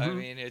 Mm-hmm. I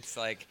mean, it's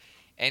like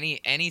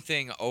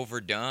anything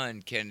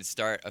overdone can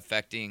start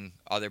affecting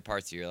other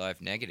parts of your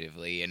life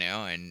negatively,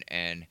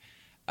 and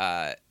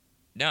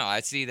no,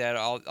 I see that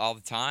all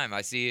the time.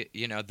 I see,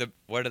 in AA, the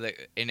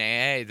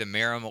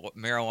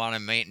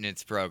marijuana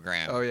maintenance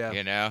program. Oh,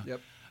 yeah.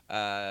 Yep.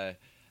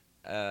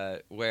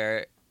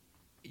 Where,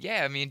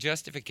 I mean,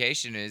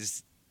 justification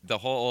is the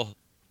whole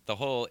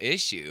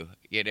issue.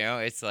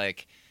 It's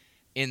like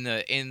in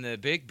the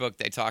big book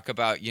they talk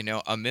about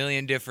a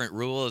million different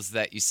rules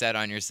that you set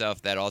on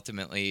yourself that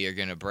ultimately you're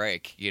gonna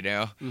break.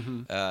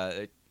 Mm-hmm.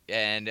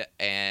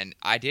 And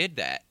I did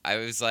that. I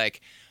was like,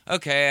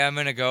 okay, I'm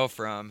gonna go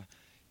from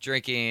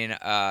drinking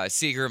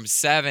Seagram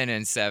 7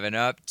 and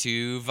 7-Up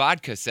to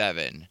vodka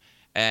 7,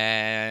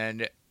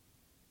 and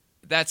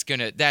that's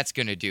gonna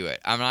do it.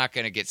 I'm not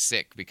gonna get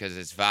sick because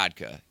it's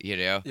vodka,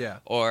 Yeah.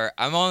 Or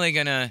I'm only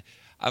gonna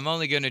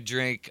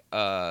drink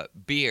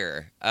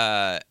beer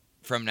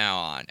from now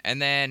on,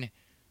 and then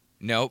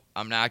nope,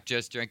 I'm not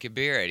just drinking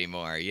beer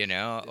anymore,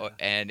 Yeah.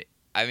 And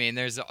I mean,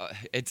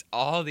 it's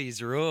all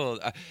these rules.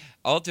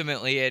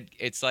 Ultimately,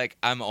 it's like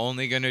I'm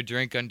only gonna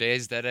drink on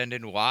days that end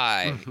in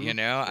Y, Mm-hmm.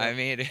 Yeah. I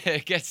mean,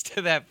 it gets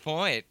to that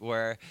point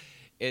where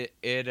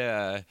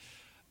I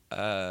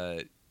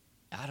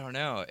don't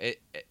know.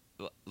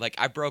 Like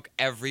I broke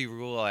every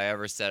rule I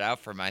ever set out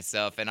for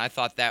myself, and I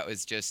thought that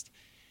was just,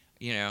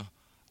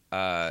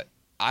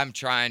 I'm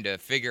trying to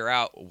figure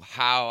out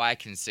how I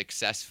can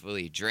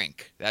successfully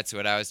drink. That's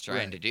what I was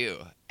trying to do,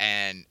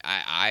 and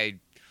I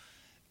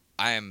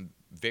am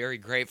very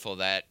grateful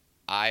that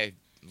I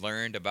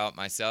learned about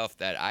myself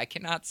that I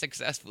cannot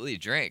successfully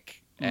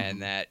drink,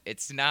 and that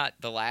it's not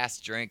the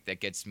last drink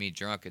that gets me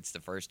drunk; it's the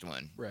first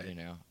one. Right.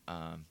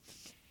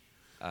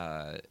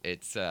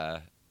 It's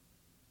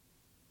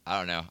I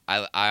don't know.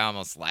 I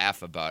almost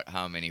laugh about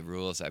how many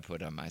rules I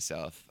put on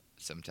myself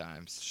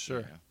sometimes.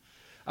 Sure.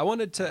 I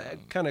wanted to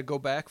kind of go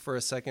back for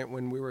a second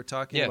when we were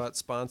talking about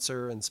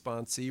sponsor and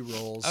sponsee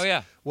roles. Oh,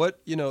 yeah. What,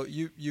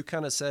 you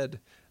kind of said,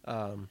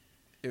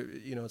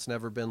 it's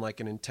never been like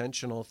an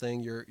intentional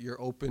thing.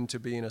 You're open to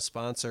being a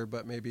sponsor,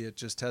 but maybe it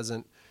just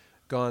hasn't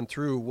gone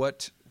through.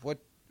 What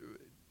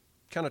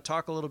kind of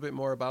talk a little bit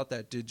more about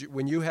that?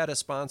 When you had a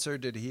sponsor,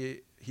 did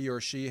he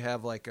or she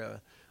have like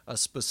a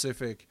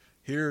specific,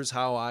 here's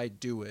how I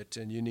do it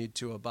and you need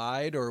to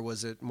abide, or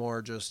was it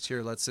more just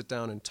here, let's sit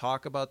down and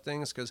talk about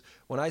things? Because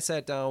when I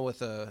sat down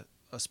with a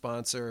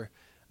sponsor,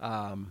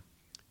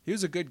 he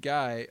was a good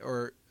guy,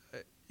 or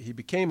he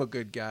became a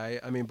good guy.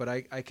 I mean, but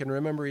I can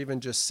remember even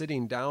just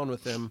sitting down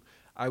with him,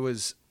 I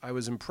was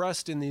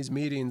impressed in these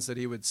meetings that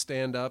he would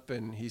stand up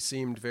and he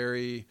seemed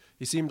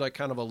like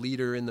kind of a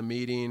leader in the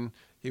meeting.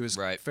 He was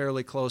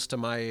fairly close to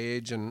my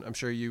age, and I'm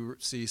sure you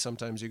see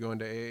sometimes you go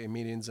into AA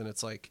meetings and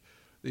it's like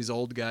these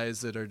old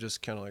guys that are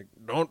just kind of like,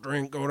 don't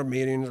drink, go to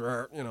meetings,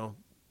 or,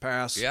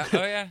 pass. Yeah.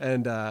 Oh, yeah.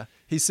 And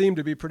he seemed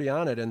to be pretty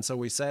on it. And so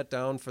we sat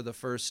down for the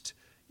first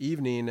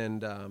evening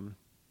and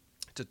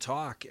to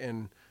talk.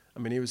 And, I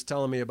mean, he was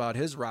telling me about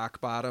his rock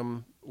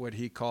bottom, what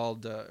he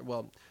called,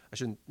 well, I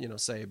shouldn't,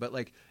 say, but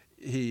like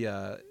he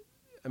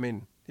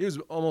was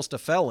almost a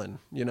felon,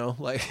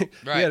 like he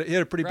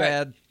had a pretty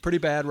bad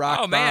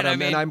rock bottom. I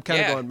mean, and I'm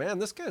kind of going, man,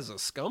 this guy's a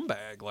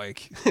scumbag.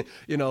 Like,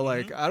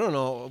 like, I don't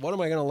know, what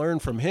am I going to learn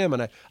from him?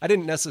 And I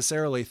didn't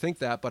necessarily think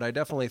that, but I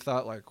definitely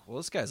thought like, well,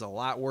 this guy's a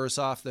lot worse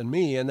off than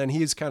me. And then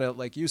he's kind of,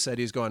 like you said,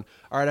 he's going,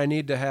 all right, I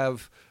need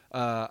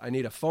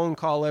a phone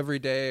call every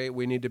day.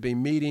 We need to be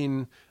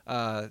meeting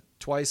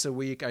twice a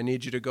week. I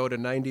need you to go to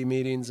 90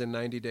 meetings in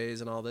 90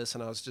 days and all this.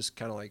 And I was just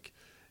kind of like,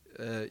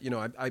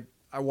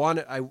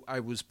 I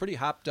was pretty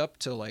hopped up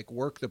to like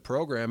work the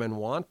program and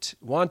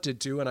wanted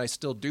to, and I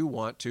still do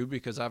want to,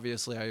 because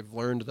obviously I've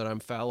learned that I'm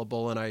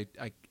fallible and I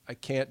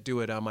can't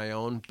do it on my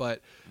own.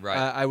 But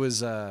I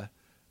was kind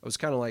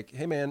of like,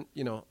 hey man,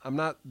 I'm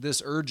not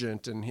this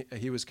urgent. And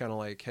he was kind of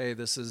like, hey,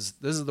 this is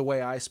the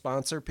way I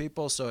sponsor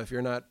people. So if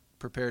you're not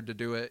prepared to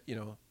do it,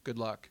 good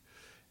luck.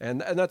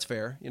 And that's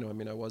fair. I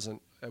mean, I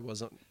wasn't, I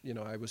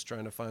was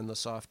trying to find the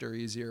softer,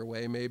 easier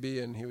way maybe.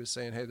 And he was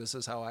saying, hey, this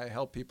is how I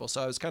help people.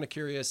 So I was kind of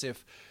curious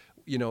if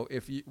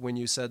when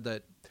you said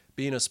that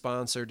being a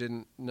sponsor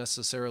didn't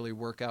necessarily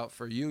work out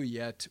for you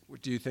yet,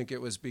 do you think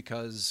it was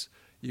because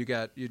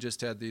you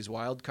just had these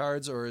wild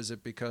cards, or is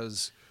it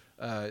because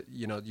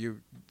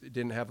you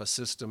didn't have a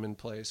system in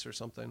place or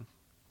something?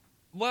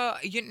 Well,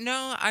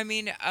 I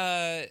mean,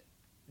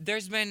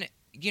 there's been,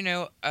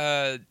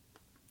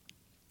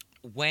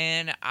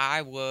 when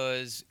I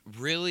was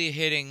really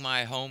hitting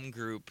my home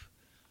group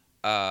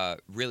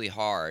really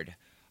hard,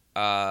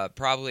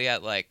 probably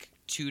at like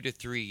 2 to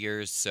 3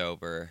 years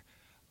sober,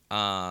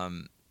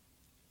 um,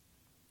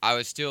 I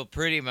was still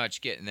pretty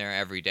much getting there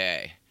every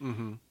day,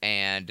 Mm-hmm.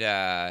 and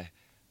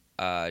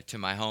to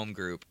my home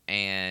group,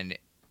 and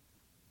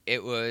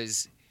it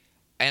was,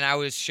 and I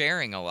was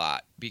sharing a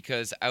lot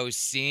because I was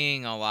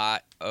seeing a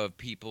lot of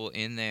people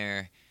in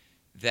there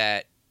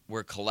that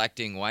were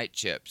collecting white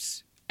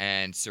chips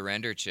and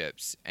surrender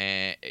chips,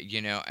 and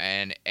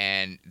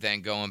and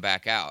then going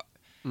back out.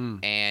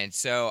 Mm. And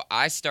so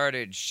I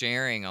started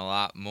sharing a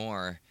lot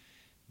more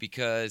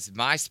because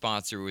my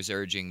sponsor was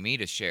urging me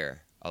to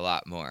share a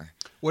lot more.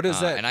 What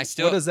does that? And I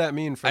still, what does that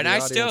mean for and the I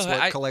audience? still,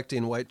 What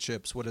collecting white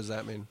chips? What does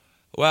that mean?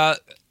 well,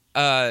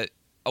 a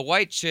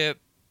white chip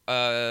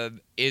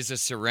is a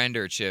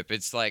surrender chip.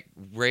 It's like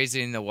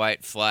raising the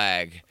white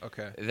flag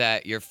Okay.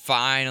 that you're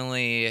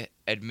finally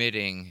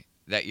admitting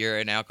that you're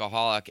an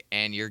alcoholic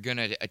and you're going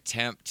to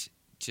attempt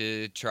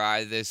to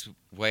try this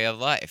way of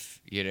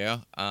life,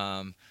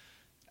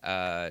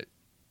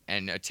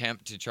 and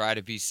attempt to try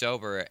to be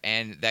sober,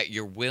 and that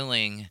you're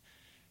willing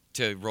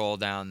to roll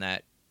down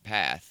that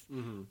path.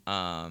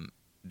 Mm-hmm.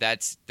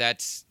 That's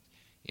that's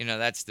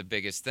the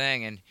biggest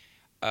thing.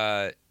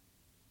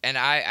 And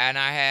I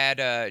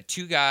had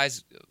two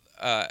guys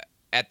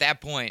at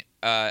that point.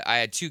 I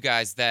had two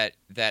guys that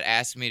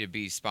asked me to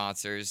be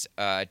sponsors,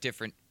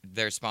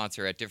 their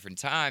sponsor at different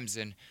times,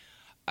 and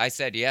I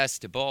said yes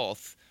to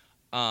both.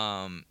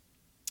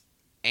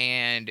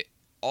 And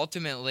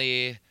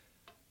ultimately,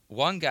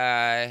 one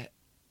guy,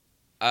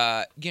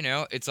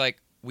 it's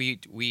like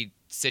we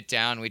sit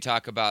down, we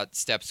talk about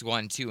steps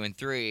 1, 2, and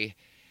 3,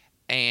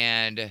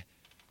 and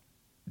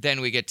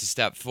then we get to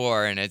step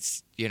 4, and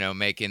it's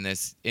making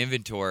this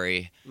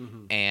inventory,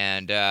 Mm-hmm.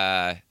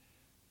 and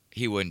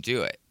he wouldn't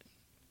do it.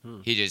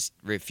 Hmm. He just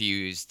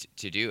refused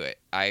to do it.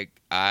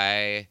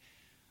 And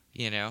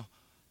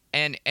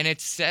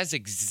it says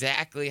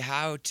exactly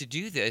how to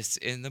do this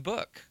in the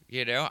book. I'm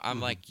Mm-hmm.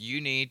 like,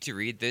 you need to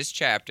read this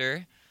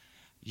chapter,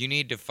 you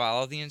need to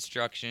follow the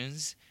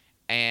instructions,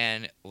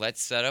 and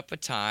let's set up a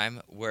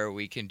time where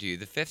we can do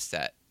the 5th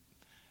set.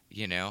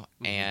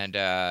 Mm-hmm.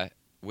 And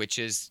which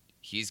is,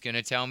 he's going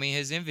to tell me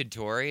his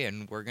inventory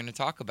and we're going to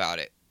talk about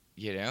it,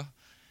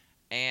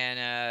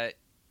 and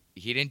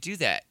he didn't do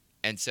that.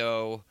 And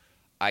so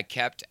I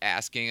kept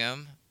asking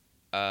him,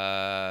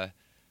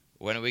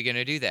 when are we going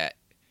to do that?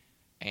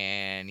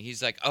 And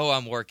he's like, oh,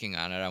 I'm working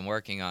on it.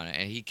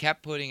 And he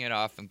kept putting it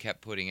off and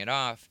kept putting it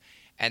off.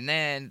 And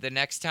then the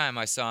next time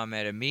I saw him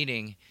at a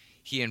meeting,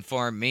 he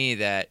informed me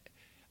that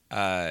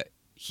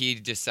he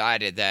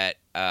decided that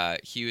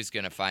he was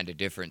going to find a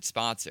different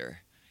sponsor.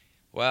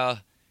 Well,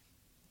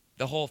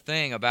 the whole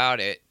thing about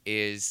it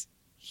is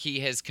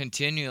he has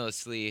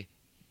continuously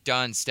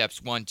done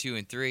steps 1, 2,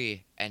 and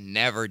 3 and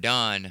never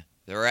done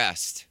the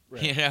rest.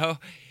 Right.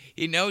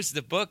 He knows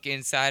the book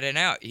inside and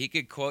out. He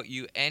could quote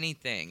you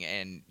anything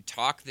and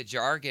talk the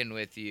jargon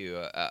with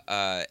you,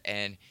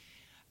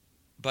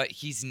 but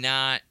he's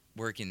not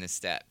working the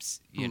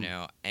steps,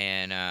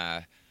 and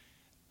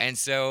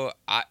so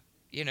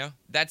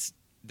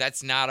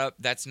that's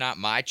not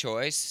my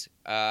choice.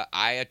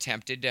 I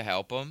attempted to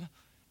help him,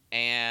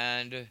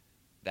 and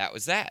that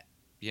was that,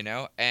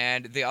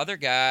 and the other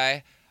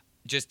guy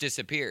just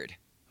disappeared.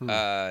 Hmm.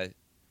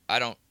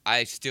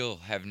 I still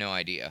have no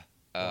idea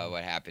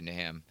what happened to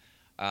him.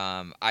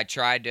 I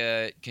tried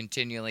to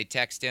continually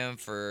text him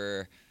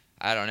for,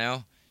 I don't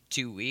know,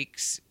 2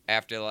 weeks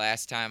after the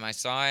last time I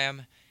saw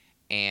him,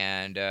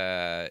 and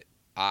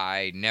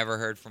I never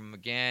heard from him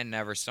again.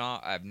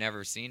 I've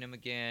never seen him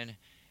again,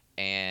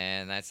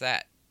 and that's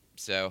that.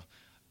 So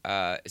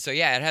yeah,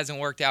 it hasn't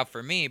worked out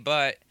for me.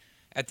 But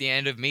at the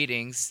end of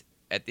most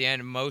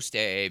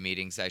AA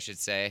meetings, I should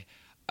say,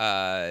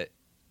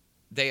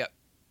 they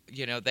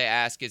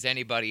ask, is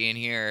anybody in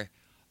here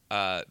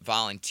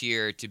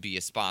volunteer to be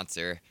a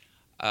sponsor,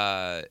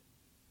 and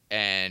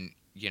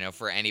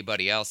for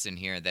anybody else in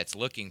here that's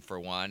looking for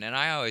one, and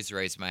I always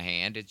raise my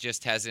hand. It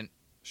just hasn't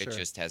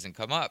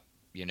come up,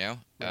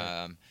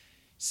 Right.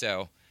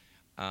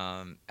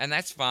 And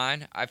that's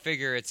fine. I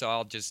figure it's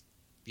all just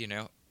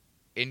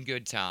in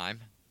good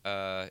time.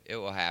 It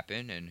will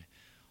happen, and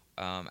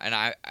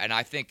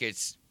I think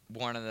it's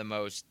one of the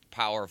most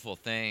powerful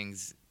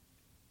things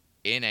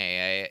in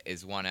AA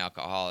is one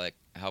alcoholic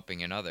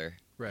helping another.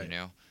 Right.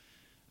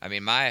 I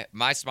mean,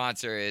 my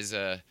sponsor is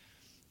a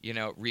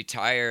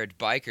retired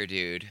biker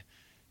dude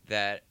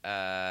that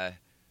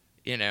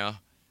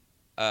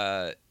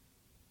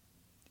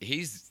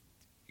he's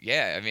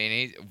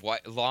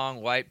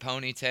long white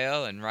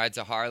ponytail and rides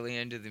a Harley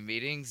into the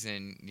meetings,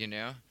 and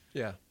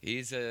Yeah.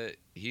 he's a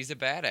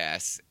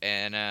badass.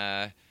 And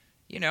I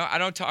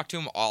don't talk to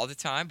him all the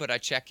time, but I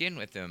check in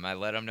with him. I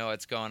let him know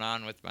what's going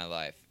on with my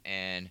life,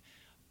 and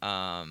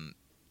And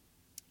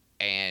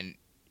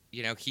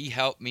he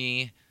helped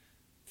me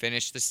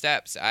finish the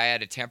steps. I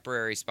had a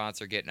temporary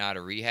sponsor getting out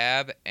of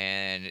rehab,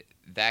 and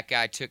that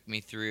guy took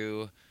me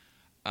through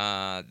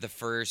the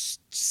first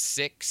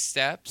 6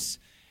 steps,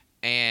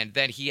 and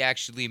then he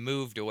actually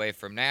moved away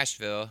from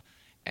Nashville,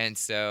 and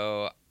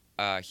so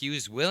he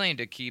was willing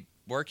to keep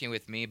working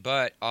with me,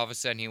 but all of a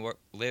sudden he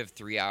lived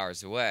 3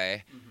 hours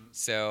away.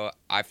 So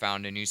I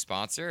found a new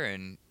sponsor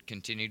and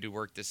continued to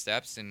work the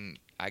steps, and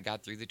I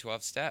got through the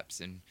 12 steps.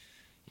 And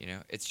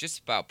it's just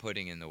about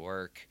putting in the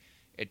work.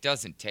 It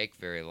doesn't take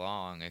very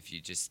long if you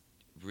just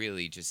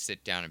really just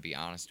sit down and be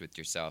honest with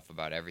yourself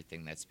about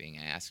everything that's being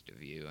asked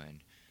of you.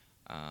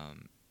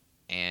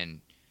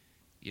 And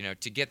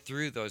to get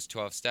through those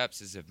 12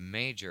 steps is a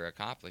major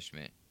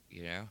accomplishment.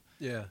 Yeah.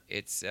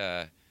 It's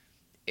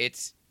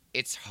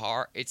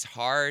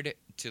hard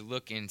to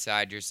look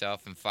inside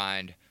yourself and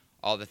find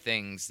all the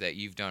things that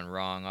you've done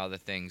wrong, all the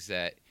things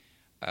that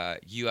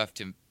you have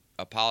to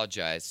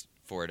apologize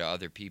for to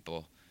other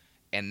people,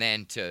 and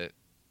then to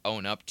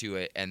own up to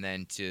it, and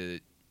then to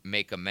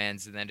make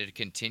amends, and then to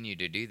continue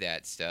to do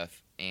that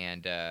stuff.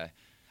 And I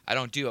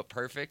don't do it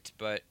perfect,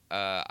 but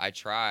I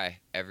try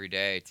every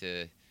day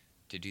to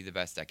do the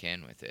best I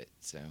can with it.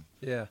 So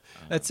yeah,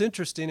 that's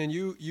interesting. And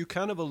you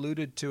kind of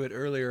alluded to it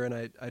earlier, and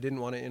I didn't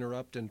want to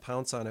interrupt and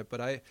pounce on it,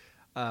 but I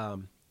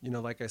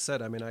like I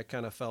said, I mean, I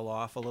kind of fell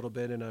off a little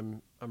bit,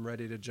 and I'm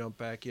ready to jump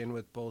back in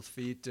with both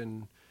feet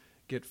and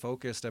get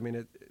focused. I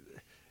mean,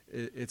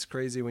 it's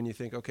crazy when you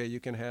think, okay, you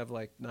can have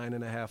like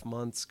 9.5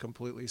 months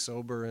completely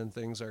sober and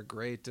things are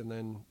great, and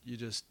then you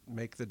just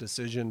make the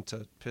decision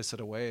to piss it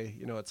away.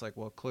 It's like,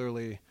 well,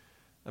 clearly,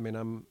 I mean,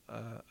 I'm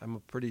a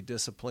pretty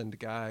disciplined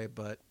guy,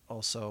 but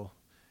also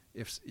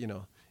if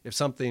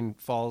something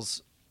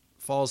falls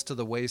to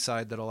the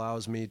wayside that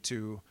allows me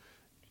to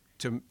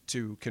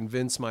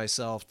convince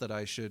myself that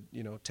I should,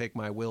 take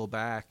my will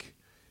back,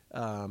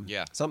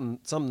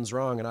 something's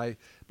wrong.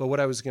 But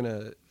what I was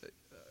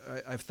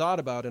I've thought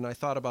about, and I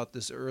thought about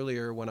this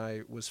earlier when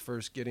I was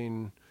first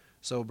getting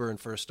sober and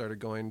first started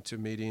going to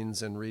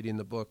meetings and reading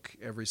the book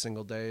every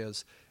single day,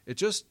 is it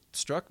just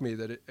struck me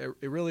that it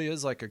really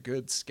is like a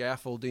good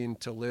scaffolding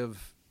to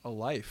live a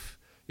life.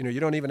 You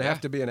don't even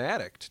have to be an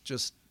addict.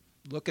 Just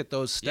look at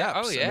those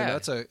steps. Yeah.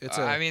 Oh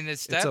yeah. I mean,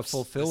 it's a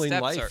fulfilling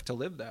life to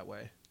live that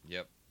way.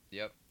 Yep.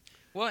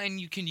 Well,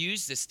 and you can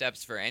use the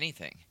steps for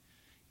anything,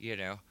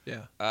 Yeah.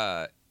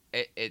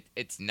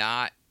 It's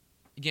not,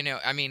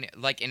 I mean,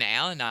 like in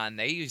Al-Anon,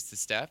 they use the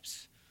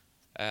steps,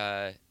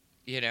 and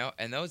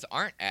those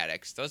aren't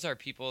addicts. Those are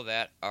people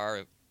that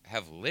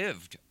have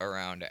lived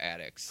around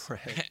addicts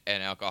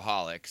and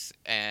alcoholics,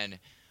 and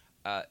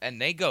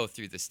they go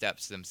through the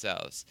steps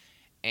themselves.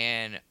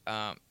 And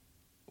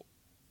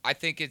I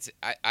think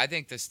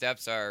the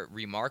steps are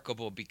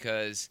remarkable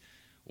because,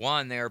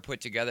 one, they were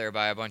put together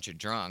by a bunch of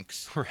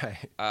drunks.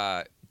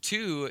 Right.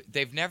 2,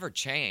 they've never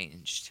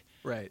changed.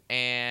 Right.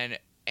 And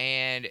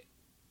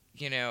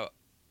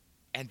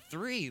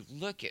 3,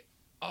 look at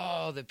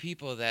all the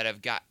people that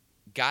have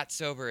got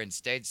sober and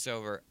stayed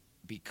sober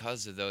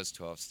because of those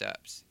 12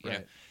 steps.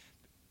 Right.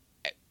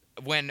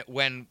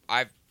 When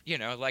I've,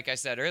 like I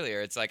said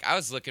earlier, it's like I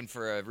was looking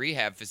for a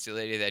rehab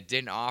facility that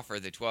didn't offer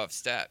the 12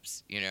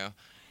 steps,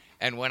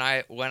 and when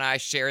I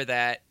share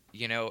that,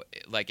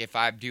 like if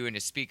I'm doing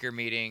a speaker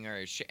meeting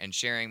and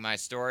sharing my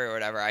story or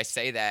whatever, I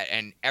say that,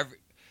 and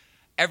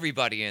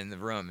everybody in the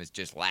room is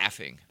just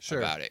laughing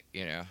about it,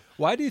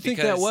 Why do you think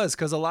that was?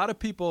 Because a lot of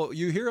people,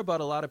 you hear about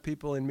a lot of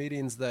people in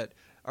meetings that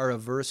are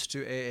averse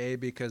to AA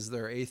because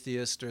they're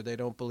atheist, or they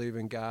don't believe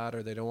in God,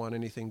 or they don't want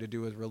anything to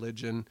do with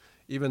religion,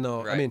 even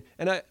though, I mean,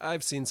 and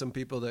I've seen some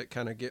people that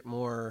kind of get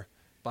more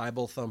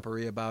Bible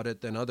thumpery about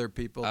it than other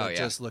people that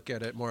just look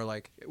at it more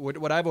like,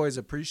 what I've always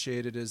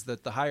appreciated is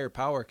that the higher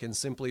power can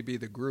simply be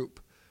the group.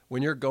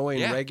 When you're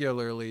going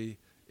regularly,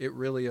 it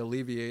really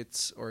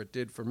alleviates, or it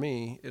did for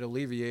me, it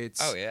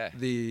alleviates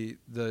the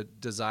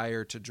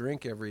desire to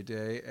drink every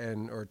day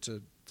or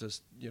to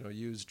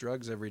use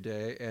drugs every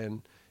day.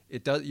 And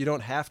you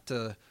don't have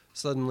to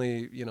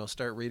suddenly,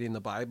 start reading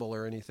the Bible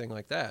or anything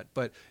like that.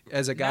 But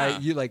as a guy,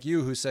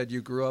 you who said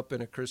you grew up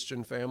in a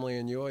Christian family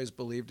and you always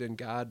believed in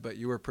God, but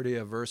you were pretty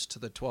averse to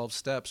the 12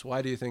 steps.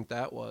 Why do you think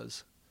that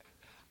was?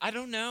 I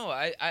don't know.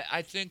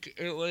 I think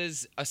it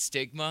was a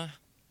stigma,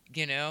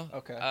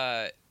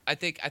 Okay. I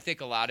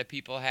think a lot of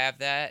people have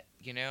that,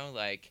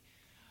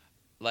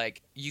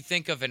 like you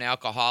think of an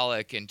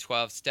alcoholic in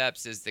 12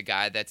 steps as the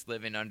guy that's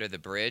living under the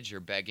bridge or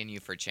begging you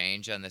for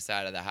change on the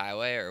side of the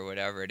highway or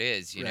whatever it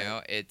is,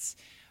 it's,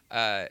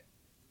 but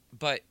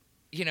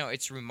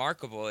it's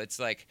remarkable. It's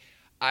like,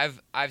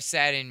 I've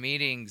sat in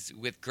meetings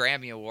with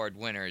Grammy Award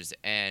winners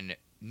and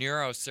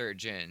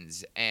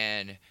neurosurgeons,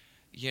 and,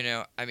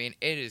 I mean,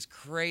 it is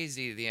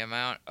crazy the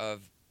amount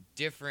of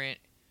different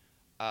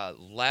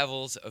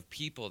levels of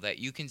people that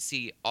you can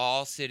see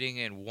all sitting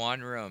in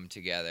one room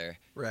together,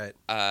 right?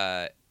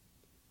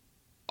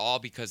 All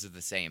because of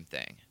the same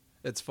thing.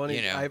 It's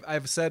funny.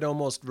 I've said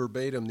almost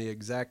verbatim the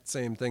exact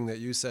same thing that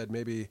you said,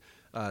 maybe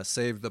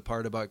save the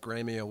part about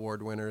Grammy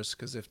Award winners,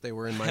 because if they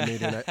were in my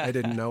meeting, I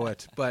didn't know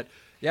it. But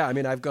yeah, I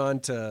mean, I've gone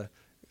to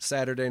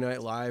Saturday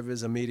Night Live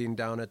is a meeting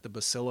down at the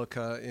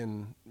Basilica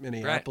in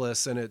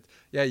Minneapolis, and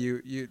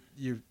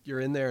you're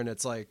in there, and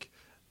it's like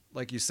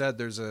you said,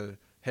 there's a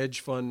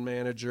hedge fund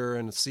manager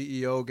and a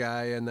CEO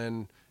guy, and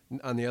then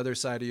on the other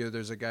side of you,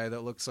 there's a guy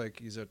that looks like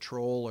he's a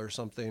troll or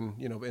something.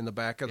 In the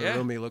back of the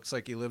room, he looks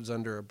like he lives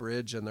under a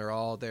bridge, and they're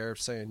all there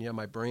saying, "Yeah,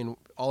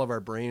 all of our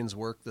brains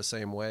work the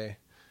same way."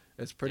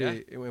 It's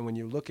pretty. Yeah. When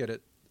you look at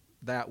it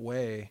that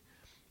way,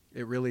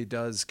 it really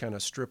does kind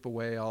of strip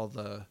away all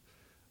the.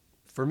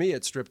 For me,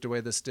 it stripped away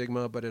the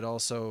stigma, but it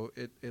also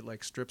it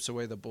like strips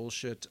away the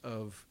bullshit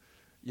of,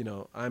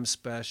 I'm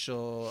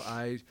special.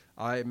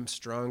 I'm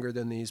stronger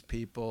than these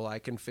people. I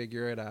can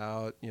figure it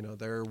out.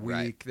 They're weak.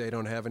 Right. They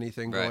don't have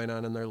anything going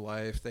on in their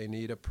life. They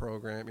need a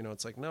program.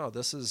 It's like, no,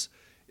 this is,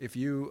 if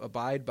you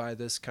abide by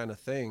this kind of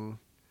thing,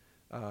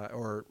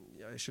 or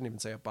I shouldn't even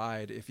say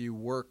abide, if you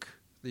work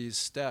these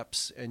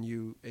steps and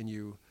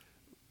you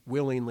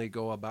willingly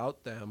go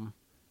about them,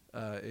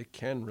 it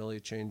can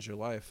really change your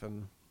life.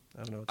 And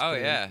I don't know.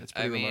 It's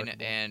pretty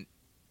remarkable. And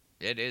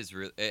it is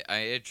really,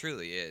 it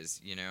truly is,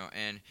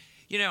 and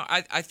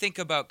I think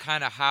about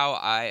kind of how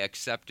I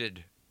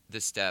accepted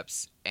the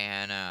steps,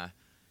 and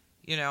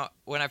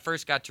when I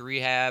first got to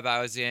rehab,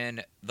 I was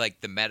in like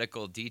the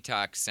medical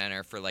detox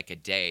center for like a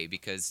day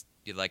because,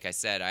 like I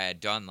said, I had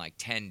done like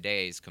 10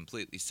 days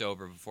completely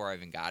sober before I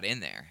even got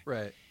in there.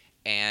 Right.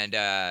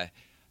 And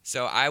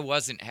so I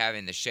wasn't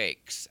having the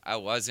shakes. I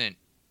wasn't,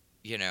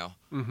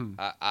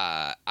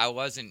 I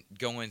wasn't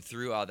going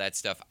through all that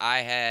stuff. I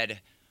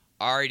had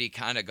already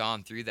kind of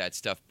gone through that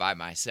stuff by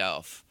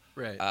myself.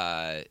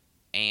 Right.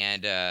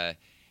 And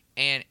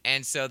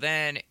so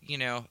then,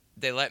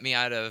 they let me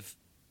out of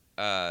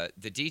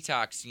the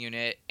detox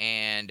unit,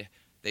 and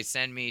they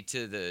send me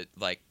to the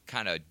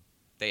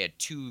they had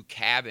 2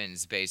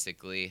 cabins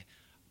basically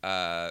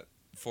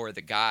for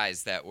the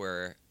guys that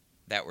were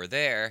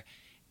there.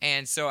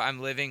 And so I'm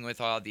living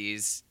with all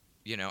these,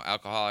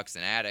 alcoholics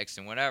and addicts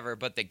and whatever,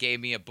 but they gave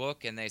me a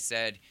book, and they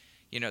said,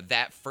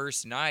 that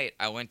first night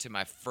I went to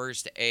my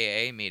first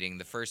AA meeting,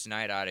 the first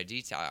night out of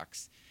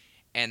detox.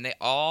 And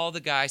all the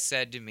guy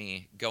said to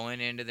me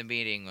going into the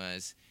meeting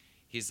was,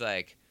 he's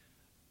like,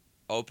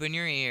 open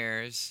your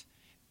ears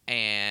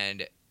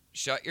and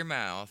shut your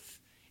mouth.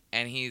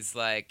 And he's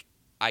like,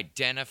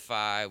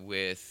 identify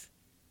with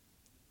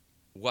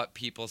what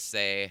people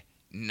say,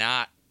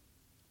 not,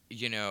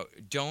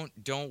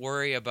 don't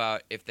worry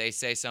about if they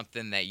say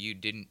something that you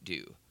didn't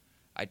do.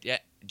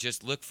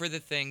 Just look for the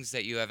things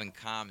that you have in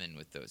common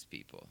with those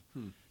people.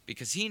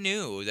 Because he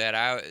knew that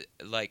I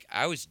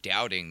was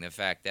doubting the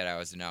fact that I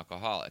was an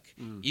alcoholic.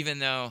 Even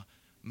though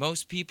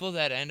most people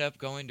that end up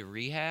going to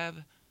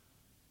rehab,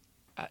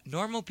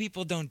 normal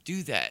people don't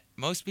do that.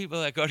 Most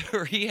people that go to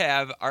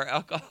rehab are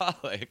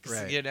alcoholics,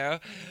 right.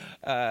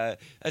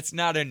 That's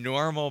not a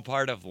normal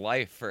part of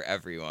life for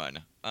everyone.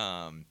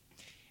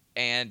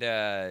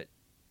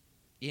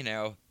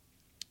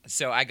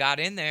 So I got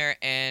in there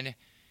and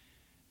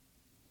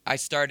I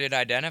started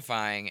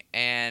identifying,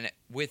 and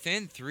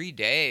within 3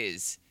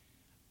 days,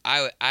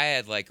 I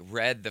had like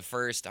read the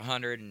first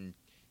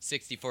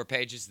 164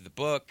 pages of the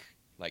book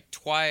like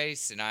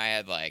twice, and I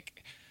had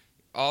like,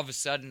 all of a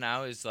sudden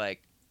I was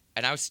like,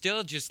 and I was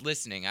still just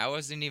listening. I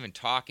wasn't even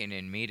talking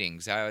in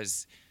meetings. I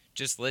was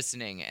just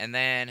listening. And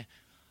then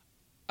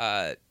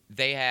there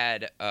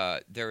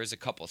was a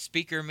couple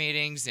speaker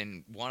meetings,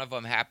 and one of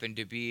them happened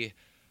to be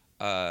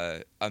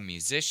a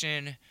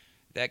musician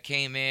that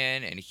came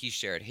in, and he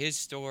shared his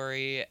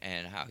story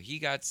and how he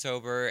got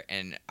sober.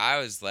 And I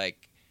was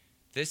like,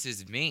 this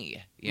is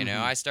me.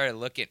 I started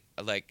looking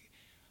like,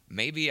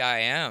 maybe I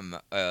am,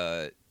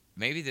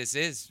 maybe this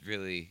is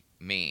really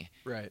me.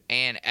 Right.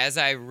 And as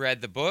I read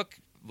the book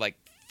like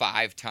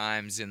 5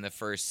 times in the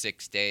first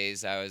 6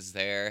 days I was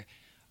there,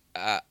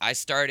 I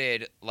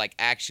started like,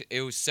 actually,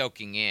 it was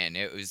soaking in.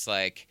 It was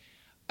like,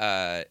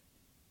 oh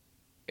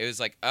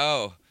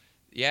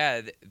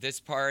yeah,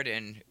 this part,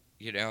 and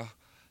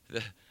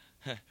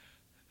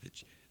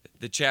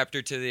the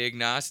chapter to the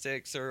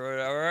agnostics or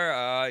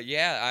whatever,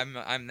 yeah,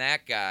 I'm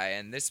that guy,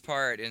 and this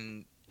part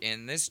in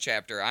this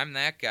chapter, I'm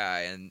that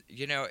guy. And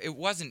it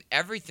wasn't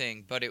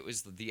everything, but it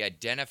was the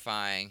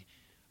identifying,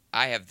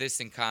 I have this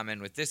in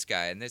common with this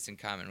guy and this in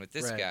common with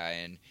this guy,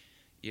 and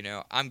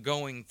I'm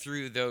going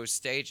through those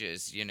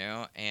stages,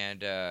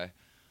 and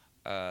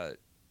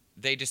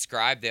they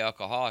described the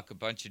alcoholic a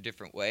bunch of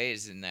different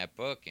ways in that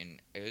book, and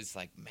it was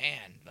like,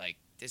 man, like,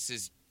 this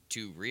is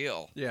too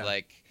real. Yeah.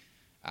 Like,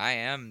 I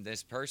am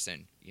this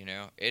person,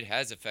 it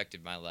has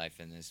affected my life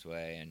in this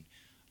way.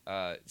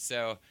 And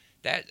so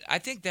that, I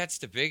think that's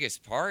the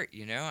biggest part,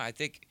 I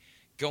think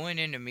going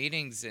into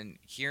meetings and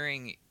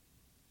hearing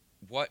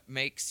what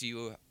makes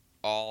you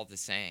all the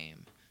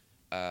same,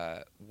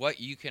 what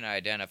you can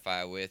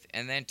identify with,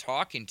 and then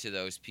talking to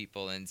those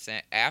people and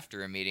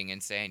after a meeting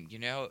and saying,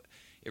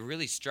 it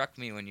really struck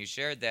me when you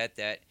shared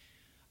that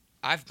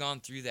I've gone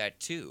through that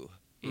too,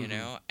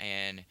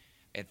 and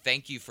and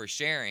thank you for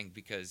sharing,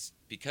 because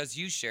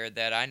you shared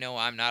that, I know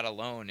I'm not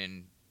alone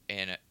in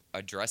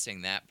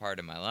addressing that part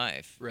of my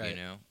life. Right. You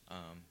know.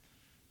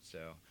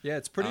 So. Yeah,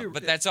 it's pretty.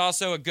 But that's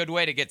also a good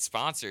way to get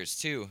sponsors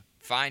too.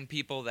 Find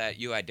people that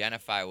you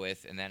identify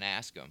with, and then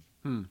ask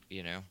them.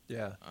 You know.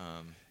 Yeah.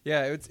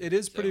 Yeah, it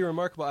is pretty So.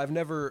 remarkable.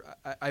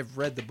 I've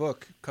read the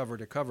book cover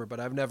to cover, but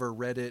I've never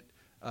read it.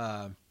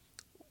 What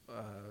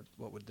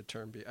would the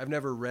term be? I've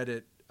never read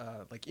it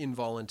like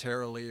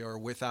involuntarily or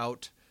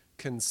without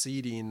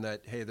conceding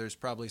that, hey, there's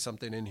probably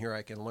something in here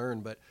I can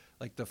learn. But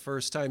like the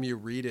first time you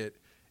read it,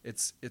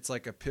 it's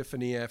like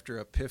epiphany after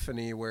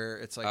epiphany, where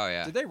it's like, Oh,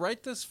 yeah. did they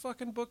write this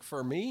fucking book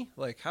for me?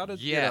 Like, how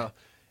did Yeah. you know?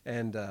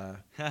 And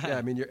yeah,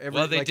 I mean,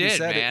 Well, they like you did,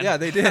 said, man. yeah,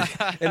 they did.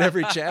 In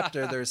every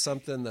chapter, there's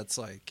something that's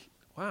like,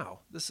 wow,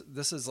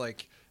 this is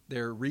like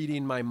they're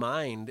reading my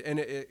mind, and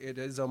it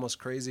is almost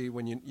crazy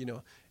when you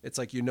know, it's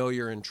like, you know,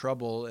 you're in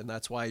trouble, and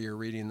that's why you're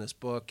reading this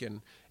book,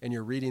 and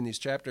you're reading these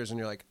chapters, and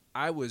you're like,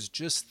 I was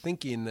just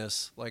thinking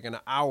this like an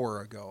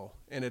hour ago,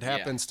 and it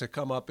happens to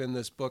come up in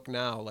this book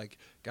now. Like,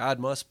 God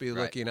must be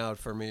looking out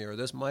for me, or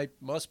this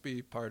must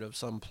be part of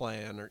some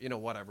plan, or, you know,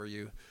 whatever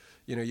you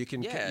know, you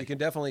can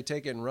definitely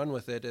take it and run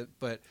with it.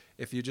 But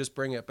if you just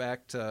bring it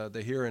back to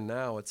the here and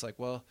now, it's like,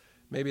 well,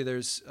 maybe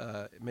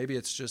maybe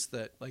it's just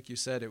that, like you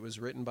said, it was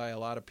written by a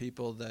lot of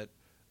people that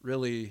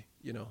really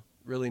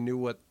knew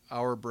what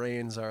our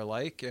brains are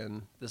like,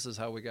 and this is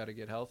how we got to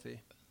get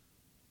healthy.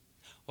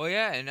 Well,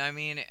 yeah, and I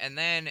mean, and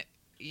then,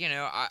 you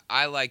know,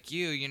 I like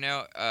you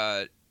know,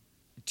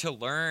 to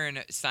learn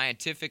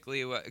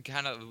scientifically what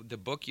kind of the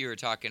book you were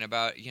talking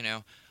about, you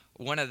know,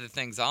 one of the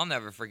things I'll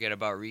never forget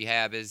about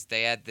rehab is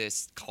they had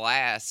this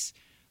class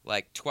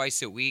like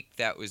twice a week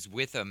that was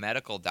with a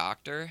medical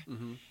doctor,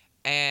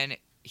 and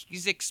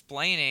he's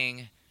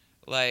explaining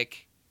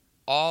like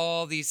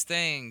all these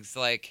things,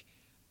 like,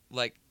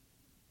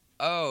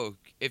 oh,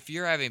 if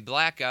you're having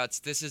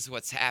blackouts, this is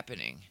what's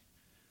happening,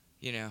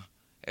 you know.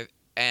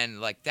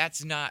 And like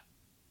that's a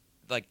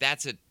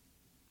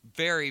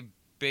very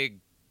big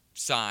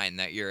sign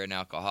that you're an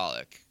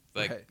alcoholic.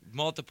 Like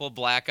multiple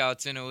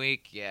blackouts in a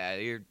week, yeah,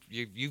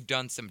 you've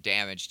done some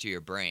damage to your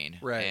brain.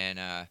 Right.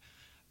 And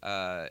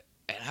I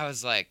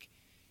was like,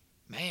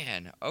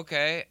 man,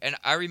 okay. And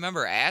I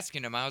remember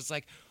asking him, I was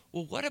like,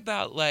 well, what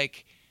about,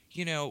 like,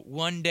 you know,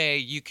 one day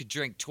you could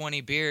drink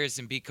 20 beers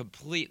and be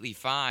completely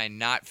fine,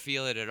 not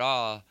feel it at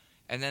all,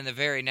 and then the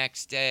very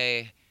next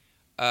day,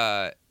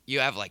 you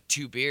have like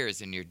 2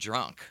 beers and you're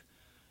drunk.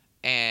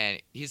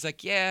 And he's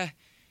like, yeah,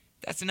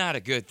 that's not a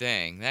good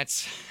thing.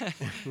 That's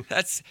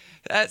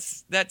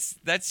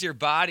that's your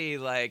body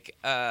like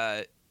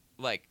not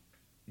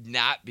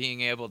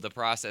being able to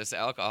process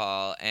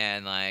alcohol,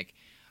 and like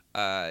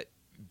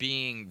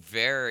being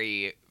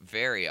very,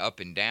 very up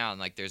and down.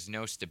 Like there's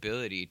no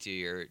stability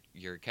to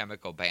your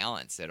chemical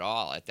balance at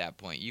all at that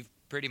point. You've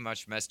pretty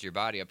much messed your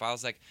body up. I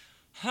was like,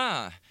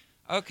 huh,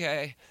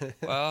 okay,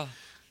 well,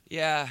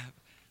 yeah.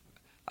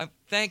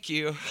 Thank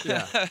you.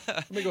 Yeah.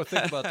 Let me go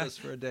think about this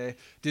for a day.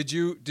 Did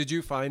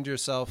you find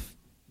yourself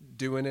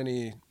doing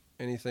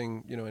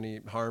anything, you know, any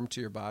harm to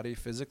your body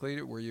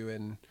physically? Were you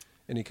in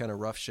any kind of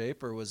rough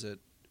shape, or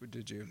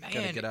did you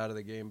kind of get out of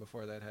the game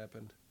before that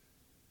happened?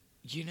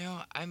 You know,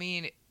 I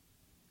mean,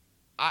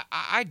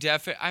 I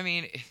definitely, I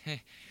mean,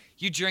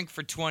 you drink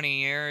for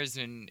 20 years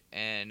and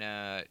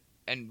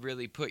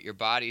really put your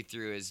body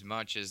through as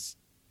much as,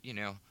 you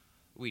know,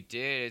 we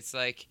did. It's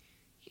like,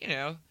 you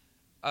know,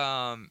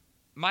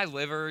 my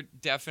liver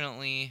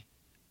definitely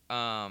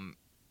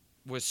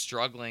was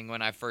struggling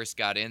when I first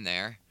got in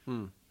there.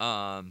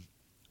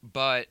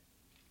 But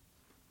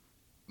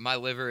my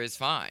liver is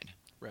fine.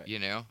 Right. You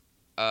know?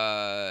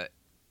 I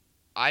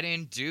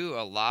didn't do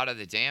a lot of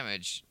the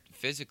damage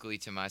physically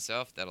to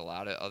myself that a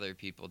lot of other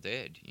people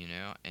did, you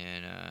know?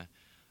 And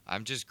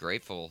I'm just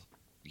grateful,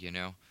 you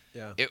know?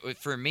 Yeah.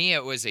 For me,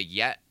 it was a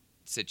yet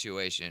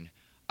situation.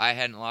 I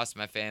hadn't lost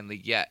my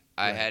family yet.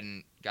 I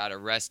hadn't got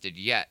arrested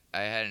yet.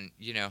 I hadn't,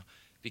 you know,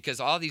 because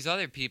all these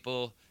other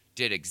people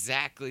did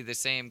exactly the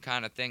same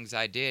kind of things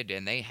I did,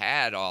 and they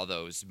had all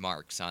those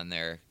marks on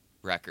their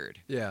record.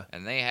 Yeah.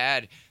 And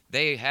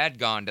they had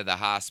gone to the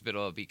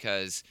hospital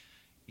because,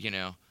 you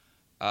know,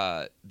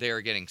 they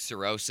were getting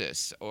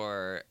cirrhosis,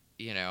 or,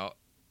 you know,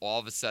 all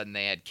of a sudden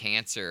they had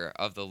cancer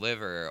of the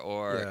liver,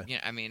 or, you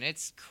know, I mean,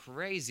 it's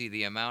crazy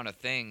the amount of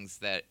things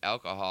that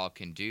alcohol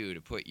can do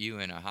to put you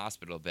in a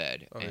hospital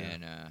bed.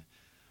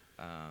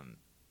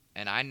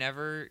 And I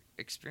never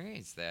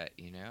experienced that,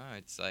 you know.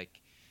 It's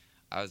like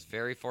I was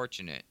very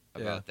fortunate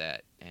about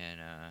that. And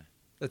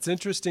it's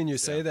interesting you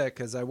say that,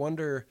 because I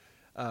wonder,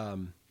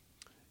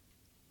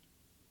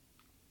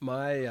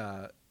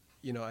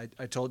 you know,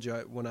 I told you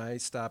when I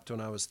stopped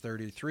when I was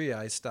 33,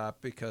 I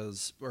stopped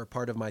because, or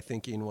part of my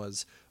thinking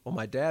was, well,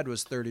 my dad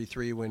was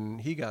 33 when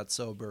he got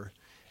sober,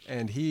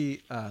 and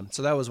he,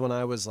 so that was when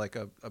I was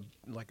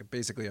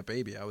basically a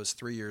baby. I was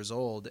 3 years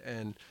old,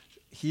 and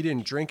he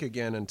didn't drink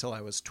again until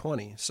I was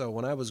 20. So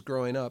when I was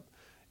growing up,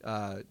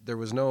 there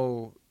was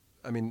no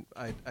I mean,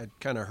 I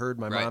kind of heard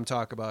my Right. mom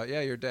talk about,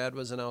 yeah, your dad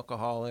was an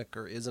alcoholic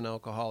or is an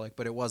alcoholic,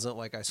 but it wasn't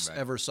like I Right.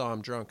 ever saw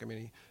him drunk. I mean,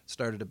 he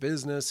started a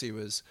business. He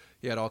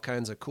had all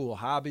kinds of cool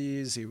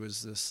hobbies. He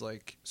was this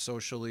like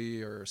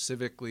socially or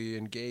civically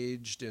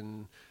engaged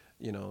in,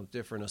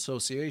 different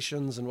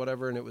associations and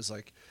whatever. And it was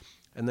like,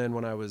 and then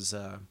when I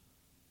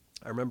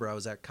remember I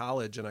was at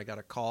college and I got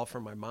a call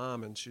from my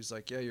mom and she's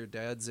like, yeah, your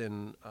dad's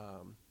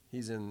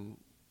he's in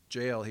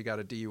jail. He got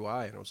a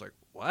DUI. And I was like,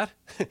 what?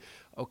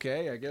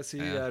 Okay, I guess he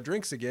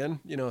drinks again,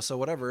 so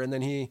whatever. And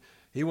then he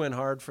went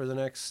hard for the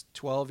next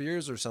 12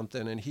 years or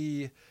something. And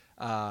he,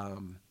 back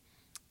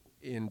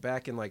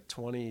in like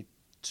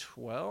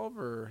 2012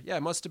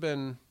 it must have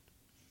been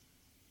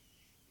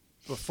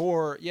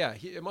before,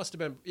 it must have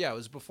been, it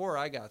was before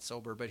I got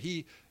sober, but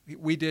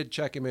we did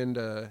check him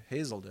into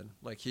Hazelden.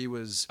 Like he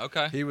was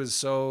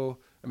so,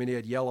 I mean, he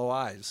had yellow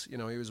eyes, he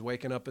was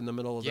waking up in the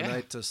middle of the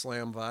night to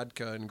slam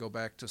vodka and go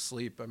back to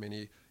sleep. I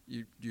mean,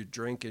 you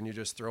drink and you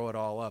just throw it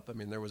all up. I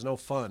mean, there was no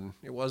fun.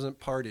 It wasn't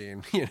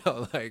partying,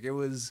 like it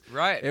was,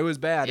 right. It was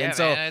bad. Yeah, and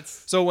so, man,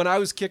 so when I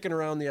was kicking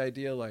around the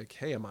idea, like,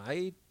 hey, am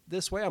I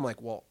this way? I'm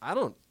like, well, I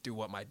don't do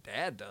what my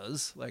dad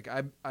does. Like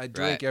I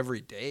drink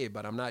every day,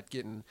 but I'm not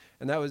getting,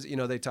 and that was,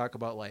 they talk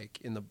about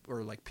like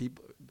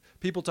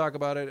people talk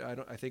about it.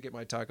 I think it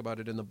might talk about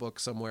it in the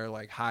book somewhere,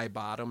 like high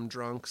bottom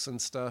drunks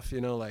and stuff,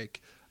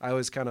 like I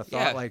always kind of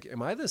thought like,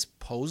 am I this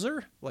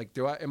poser? Like,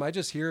 am I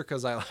just here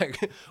cause I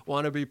like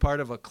want to be part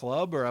of a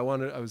club, or I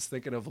was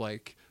thinking of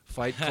like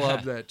Fight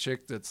Club, that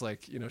chick that's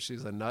like,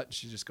 she's a nut.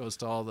 She just goes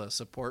to all the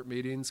support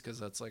meetings cause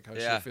that's like how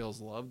she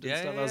feels loved and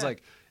stuff. I was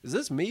like, is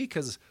this me?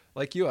 Cause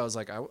like you, I was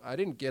like, I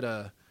didn't get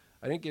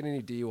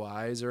any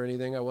DUIs or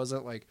anything. I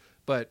wasn't like,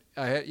 but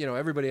I had,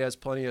 everybody has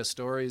plenty of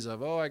stories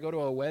of, oh, I go to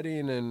a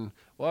wedding and,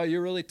 well, you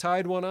really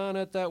tied one on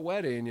at that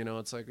wedding.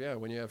 It's like, yeah,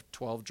 when you have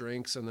 12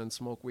 drinks and then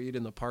smoke weed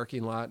in the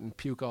parking lot and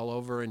puke all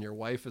over and your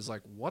wife is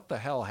like, what the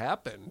hell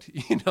happened?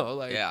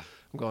 Like I'm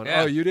going,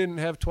 oh, you didn't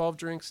have 12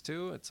 drinks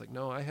too? It's like,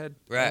 no, I had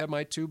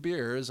my 2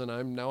 beers and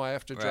I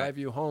have to drive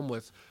you home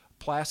with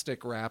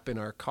plastic wrap in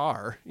our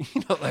car,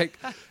 but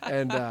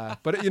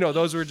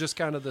those were just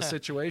kind of the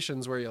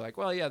situations where you're like,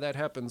 well, yeah, that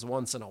happens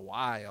once in a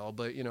while,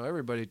 but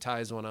everybody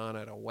ties one on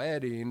at a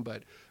wedding.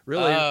 But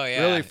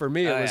really for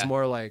me, it was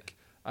more like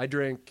I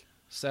drink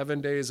 7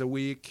 days a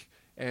week,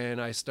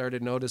 and I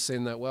started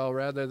noticing that, well,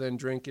 rather than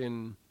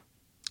drinking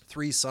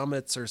 3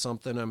 Summits or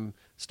something, I'm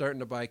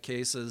starting to buy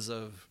cases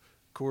of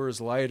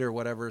Coors Light or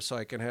whatever, so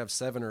I can have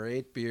 7 or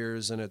 8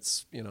 beers, and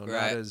it's not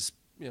as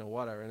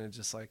whatever. And it's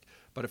just like,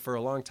 but for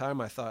a long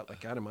time I thought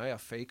like, God, am I a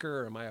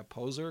faker or am I a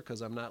poser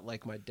because I'm not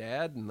like my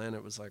dad? And then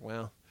it was like,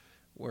 well,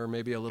 we're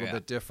maybe a little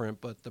bit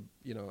different, but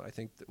I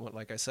think that,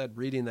 like I said,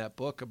 reading that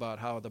book about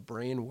how the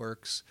brain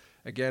works,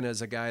 again,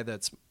 as a guy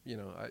that's,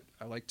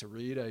 I like to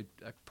read, I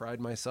pride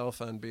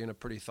myself on being a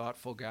pretty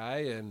thoughtful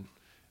guy, and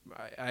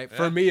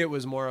for me, it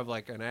was more of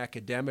like an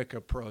academic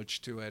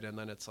approach to it. And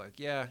then it's like,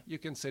 yeah, you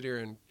can sit here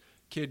and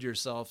kid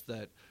yourself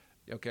that,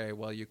 okay,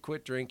 well, you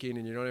quit drinking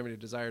and you don't have any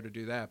desire to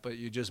do that, but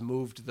you just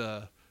moved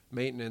the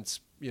maintenance,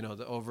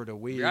 over to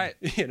weed. Right.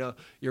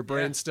 Your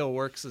brain still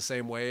works the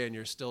same way, and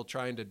you're still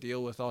trying to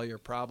deal with all your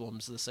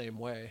problems the same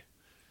way.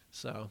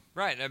 So.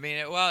 Right. I mean,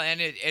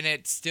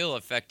 it's still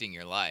affecting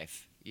your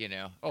life,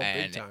 Oh,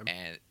 big time.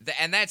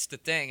 And that's the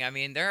thing. I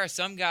mean, there are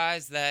some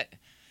guys that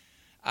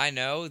I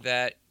know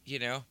that,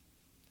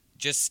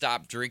 just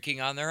stop drinking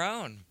on their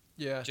own.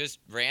 Yeah. Just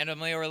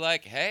randomly were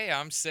like, hey,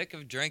 I'm sick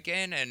of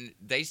drinking, and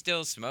they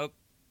still smoke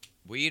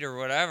weed or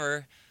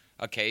whatever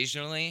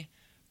occasionally,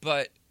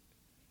 but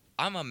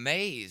I'm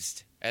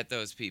amazed at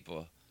those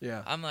people.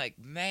 Yeah. I'm like,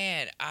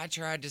 man, I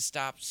tried to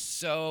stop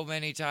so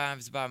many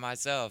times by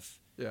myself.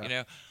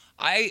 Yeah.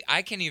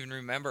 I can even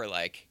remember,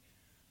 like,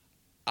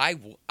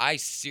 I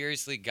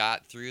seriously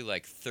got through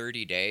like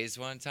 30 days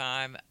one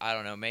time. I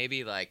don't know,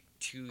 maybe like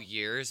 2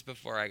 years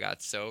before I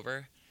got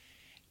sober.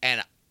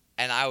 And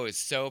I was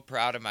so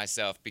proud of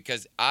myself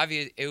because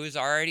it was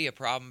already a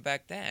problem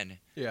back then.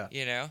 Yeah.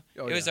 It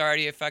was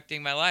already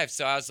affecting my life.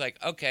 So I was like,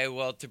 okay,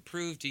 well, to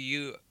prove to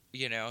you,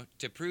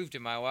 to prove to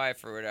my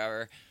wife or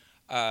whatever,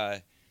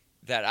 that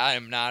I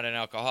am not an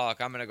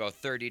alcoholic, I'm going to go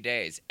 30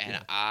 days. And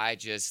I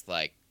just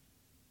like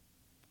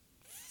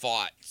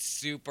fought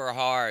super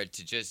hard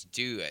to just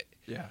do it.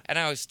 Yeah. And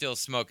I was still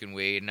smoking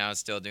weed and I was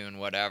still doing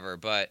whatever,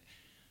 but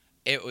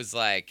it was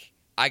like,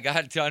 I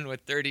got done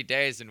with 30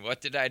 days, and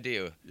what did I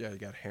do? Yeah, you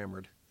got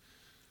hammered.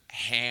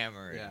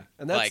 Yeah,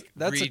 and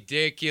that's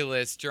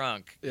ridiculous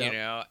drunk,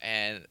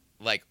 and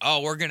like,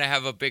 oh, we're gonna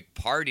have a big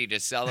party to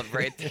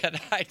celebrate that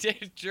I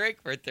didn't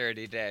drink for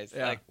 30 days.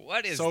 Yeah. Like,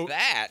 what is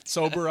that?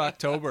 Sober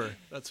October.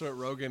 That's what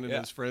Rogan and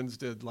his friends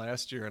did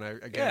last year, and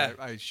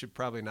I should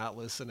probably not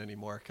listen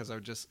anymore because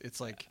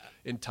it's like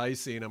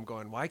enticing. I'm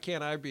going, why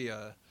can't I be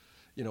a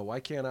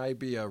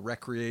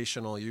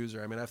recreational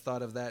user? I mean, I've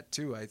thought of that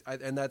too.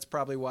 And that's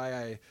probably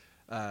why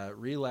I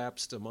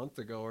relapsed a month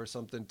ago or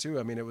something too.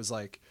 I mean, it was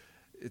like,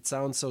 it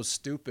sounds so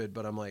stupid,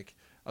 but I'm like,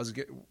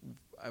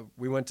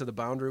 we went to the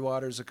Boundary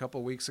Waters a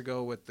couple weeks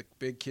ago with the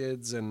big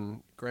kids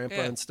and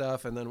grandpa and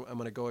stuff. And then I'm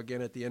going to go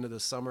again at the end of the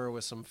summer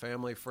with some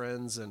family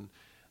friends. And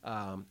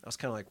I was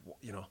kind of like,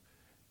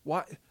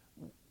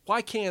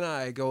 why can't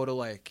I go to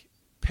like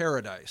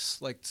paradise,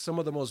 like some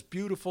of the most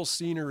beautiful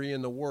scenery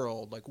in the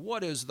world? Like,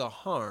 what is the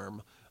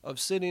harm of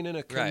sitting in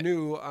a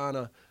canoe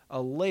on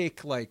a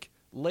lake like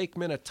Lake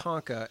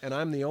Minnetonka, and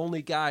I'm the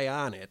only guy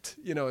on it?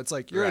 It's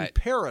like you're in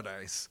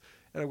paradise.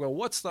 And I'm going,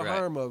 what's the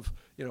harm of,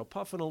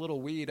 puffing a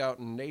little weed out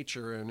in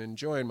nature and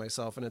enjoying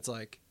myself? And it's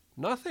like,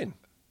 nothing.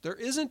 There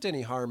isn't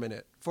any harm in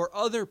it for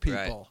other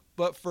people.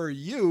 But for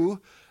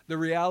you, the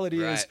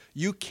reality is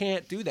you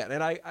can't do that.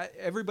 And I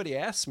everybody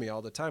asks me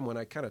all the time when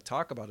I kind of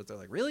talk about it, they're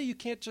like, really? You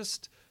can't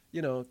just,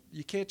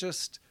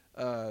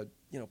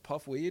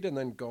 puff weed and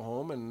then go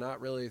home and not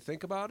really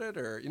think about it?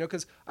 Or,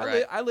 because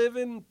I live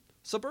in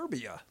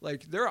suburbia.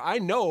 Like I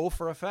know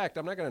for a fact,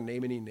 I'm not going to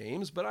name any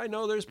names, but I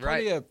know there's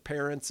plenty of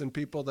parents and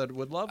people that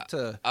would love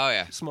to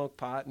smoke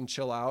pot and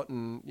chill out,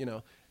 and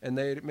and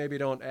they maybe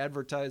don't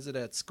advertise it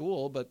at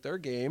school, but they're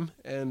game.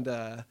 And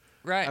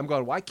I'm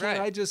going, why can't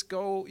I just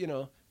go?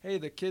 Hey,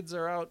 the kids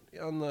are out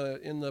in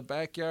the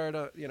backyard.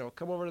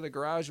 Come over to the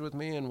garage with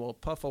me, and we'll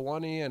puff a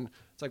oney. And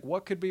it's like,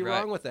 what could be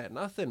wrong with that?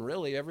 Nothing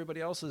really.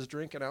 Everybody else is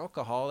drinking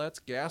alcohol. That's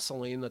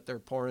gasoline that they're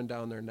pouring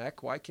down their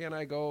neck. Why can't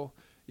I go?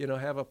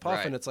 Have a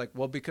puff. And it's like,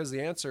 well, because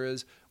the answer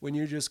is when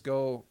you just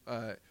go,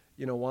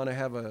 want to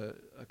have a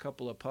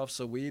couple of puffs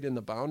of weed in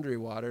the Boundary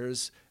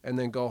Waters and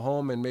then go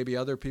home, and maybe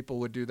other people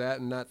would do that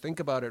and not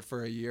think about it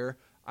for a year.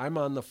 I'm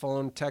on the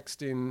phone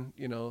texting,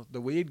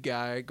 the weed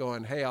guy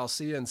going, hey, I'll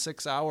see you in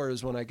 6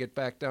 hours when I get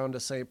back down to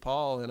St.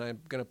 Paul, and I'm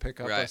going to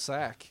pick up a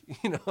sack.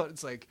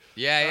 It's like,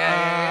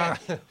 yeah.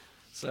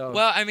 So,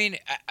 well, I mean,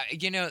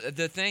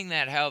 the thing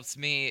that helps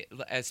me,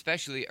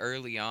 especially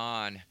early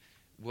on,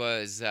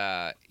 was,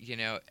 and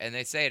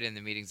they say it in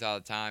the meetings all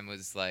the time,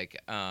 was like,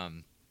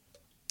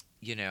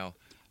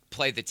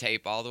 play the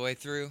tape all the way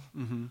through.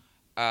 Mm-hmm.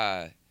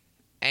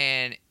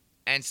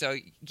 And so,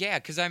 yeah,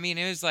 because, I mean,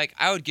 it was like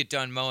I would get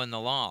done mowing the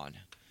lawn,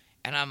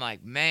 and I'm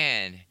like,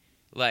 man,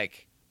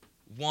 like,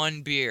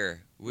 one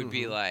beer would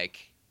be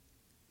like,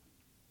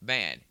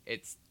 man,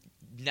 it's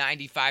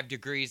 95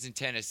 degrees in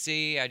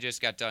Tennessee. I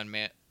just got done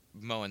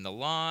mowing the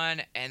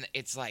lawn, and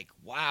it's like,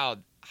 wow,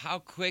 how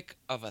quick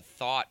of a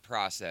thought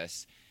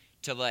process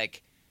to,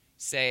 like,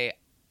 say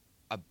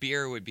a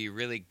beer would be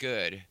really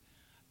good.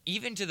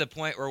 Even to the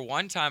point where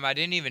one time I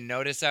didn't even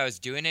notice I was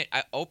doing it.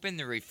 I opened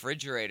the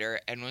refrigerator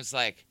and was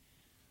like,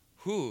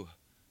 whew,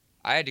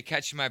 I had to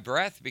catch my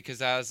breath,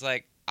 because I was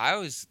like, I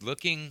was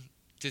looking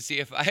to see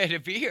if I had a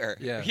beer.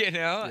 Yeah.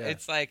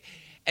 It's like,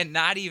 and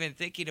not even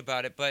thinking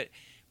about it, but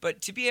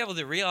to be able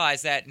to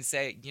realize that and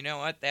say, you know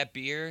what, that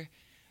beer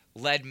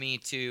led me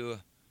to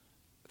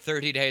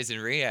 30 days in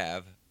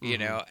rehab,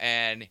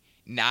 and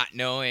not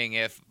knowing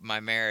if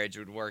my marriage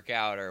would work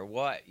out or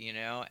what,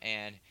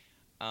 and,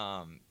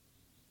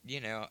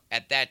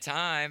 at that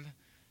time,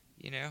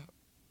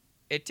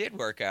 it did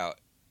work out.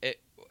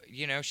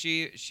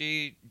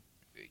 She,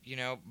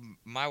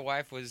 my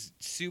wife was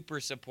super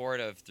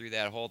supportive through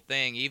that whole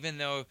thing, even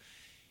though,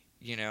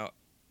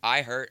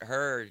 I hurt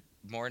her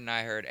more than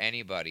I hurt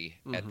anybody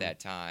at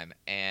that time.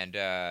 And,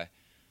 I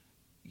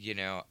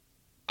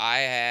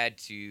had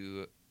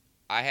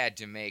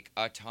to make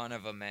a ton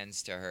of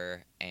amends to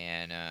her,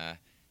 and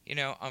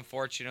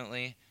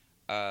unfortunately,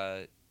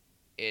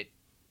 it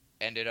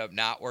ended up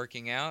not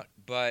working out,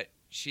 but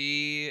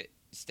she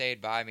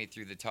stayed by me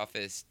through the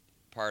toughest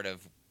part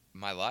of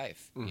my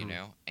life,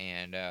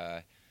 and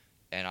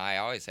I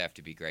always have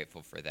to be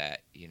grateful for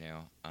that,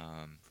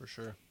 for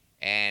sure.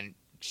 And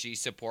she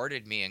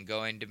supported me in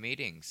going to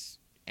meetings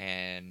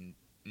and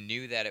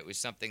knew that it was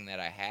something that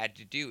I had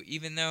to do,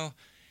 even though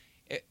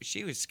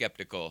she was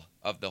skeptical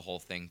of the whole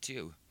thing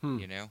too.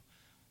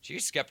 She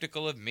was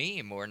skeptical of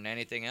me more than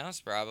anything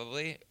else,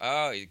 probably.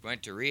 Oh, he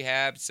went to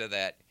rehab so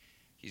that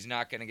he's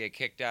not going to get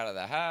kicked out of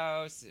the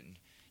house, and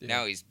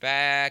now he's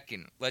back,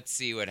 and let's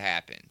see what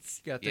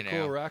happens. Got the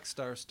cool rock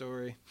star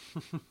story.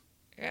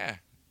 Yeah.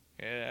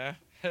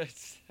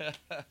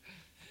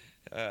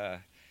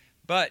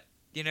 But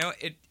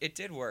it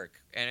did work,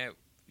 and it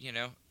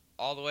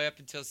all the way up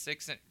until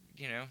 6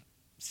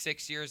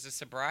 years of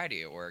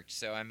sobriety, it worked.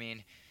 So I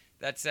mean,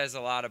 that says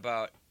a lot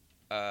about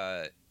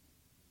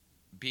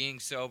being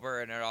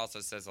sober, and it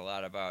also says a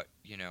lot about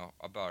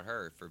about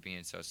her for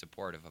being so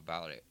supportive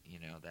about it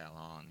that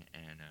long,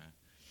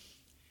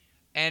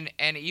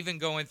 and even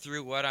going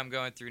through what I'm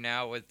going through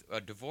now with a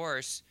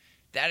divorce,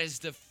 that is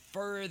the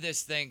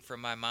furthest thing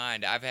from my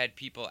mind. I've had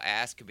people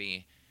ask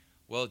me,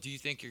 well, do you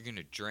think you're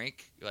gonna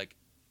drink? Like,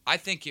 I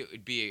think it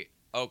would be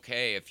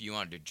okay if you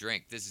wanted to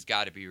drink. This has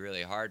got to be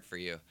really hard for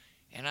you.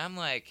 And I'm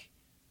like,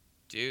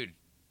 dude,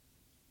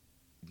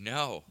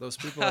 no. Those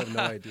people have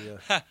no idea.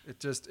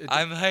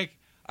 I'm like,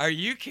 are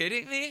you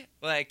kidding me?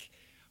 Like,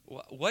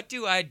 what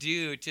do I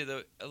do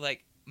to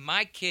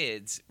my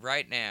kids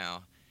right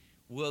now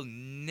will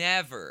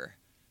never,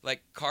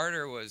 like,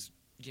 Carter was,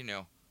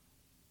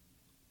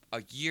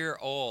 a year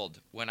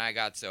old when I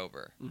got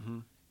sober. Mm-hmm.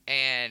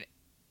 And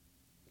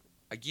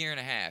a year and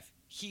a half,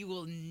 he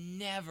will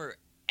never,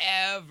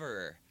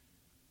 ever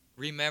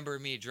remember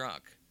me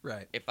drunk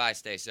Right. if I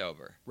stay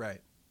sober. Right.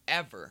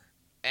 Ever.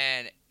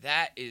 And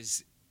that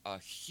is a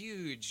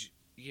huge,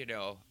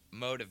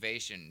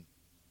 motivation,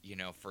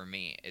 for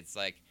me. It's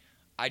like,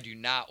 I do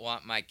not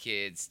want my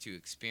kids to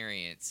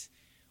experience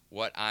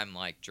what I'm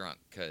like drunk,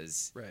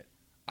 because Right.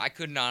 I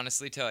couldn't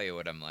honestly tell you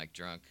what I'm like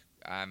drunk.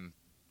 I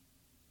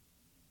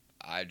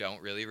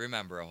don't really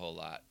remember a whole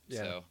lot.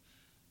 Yeah. So,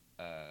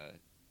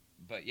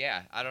 but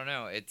yeah, I don't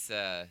know. It's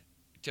to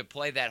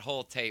play that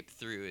whole tape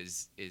through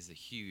is a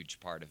huge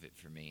part of it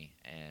for me,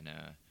 and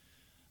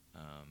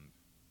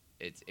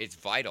it's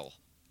vital,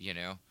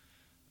 because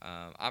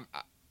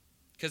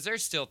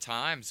there's still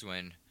times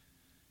when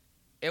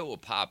it will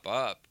pop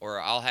up, or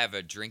I'll have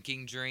a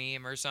drinking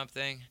dream or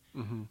something,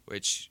 Mm-hmm.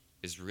 which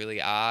is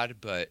really odd,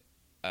 but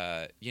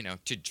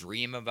to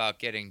dream about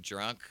getting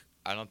drunk,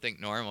 I don't think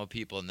normal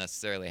people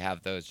necessarily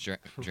have those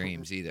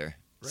dreams either.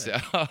 Right. So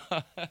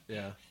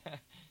Yeah.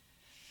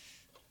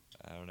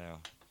 I don't know.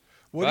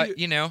 What But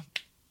do you,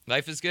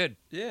 life is good.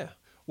 yeah.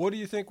 What do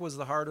you think was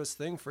the hardest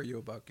thing for you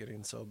about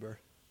getting sober?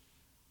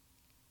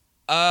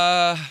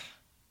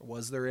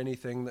 Was there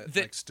anything that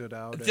like stood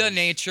out? The as-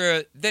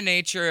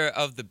 nature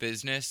of the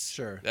business.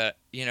 Sure. That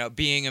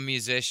being a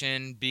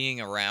musician,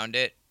 being around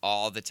it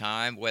all the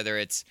time, whether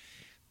it's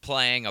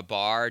playing a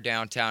bar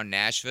downtown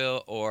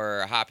Nashville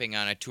or hopping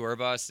on a tour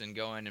bus and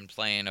going and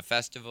playing a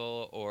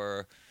festival,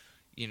 or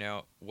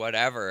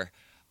whatever.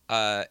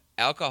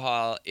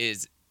 Alcohol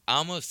is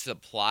almost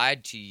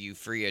supplied to you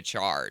free of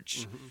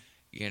charge. Mhm.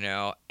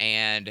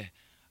 And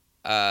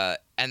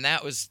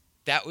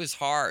that was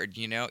hard.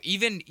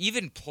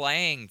 Even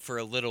playing for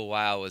a little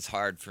while was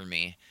hard for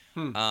me.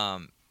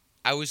 I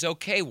was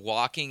okay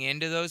walking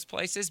into those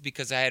places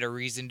because I had a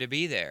reason to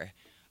be there.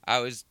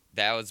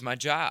 That was my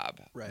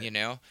job. Right.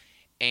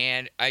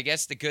 And I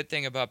guess the good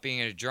thing about being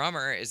a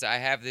drummer is I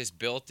have this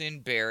built-in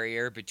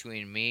barrier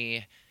between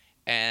me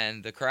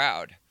and the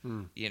crowd.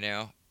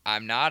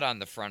 I'm not on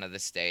the front of the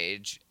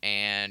stage,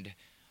 and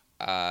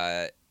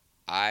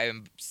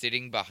I'm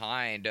sitting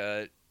behind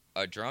a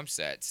drum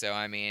set. So,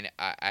 I mean,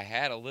 I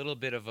had a little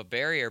bit of a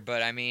barrier,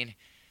 but I mean,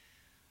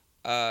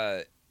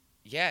 I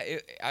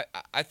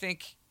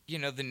think,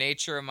 the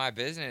nature of my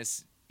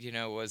business,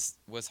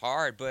 was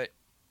hard, but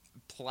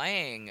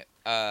playing,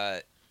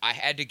 I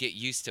had to get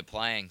used to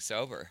playing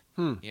sober,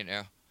 and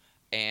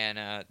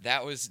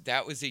that was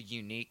a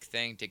unique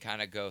thing to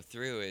kind of go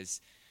through is,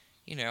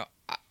 the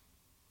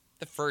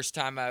first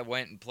time I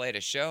went and played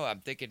a show, I'm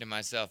thinking to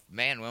myself,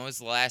 man, when was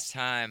the last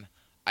time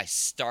I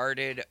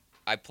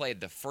played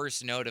the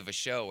first note of a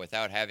show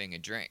without having a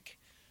drink?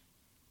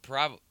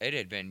 It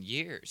had been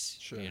years,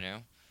 Sure.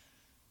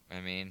 I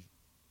mean,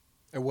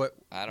 And what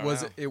I don't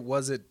was know. it?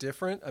 Was it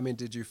different? I mean,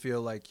 did you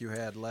feel like you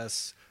had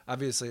less?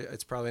 Obviously,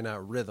 it's probably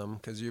not rhythm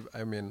because you.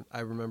 I mean, I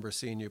remember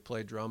seeing you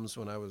play drums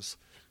when I was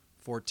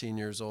 14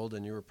 years old,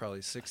 and you were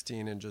probably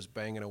 16 and just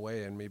banging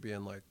away, and me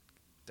being like,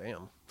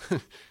 "Damn,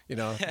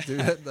 dude,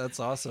 that's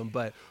awesome."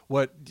 But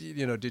what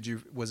did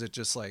you? Was it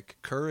just like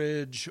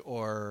courage,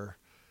 or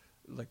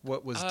like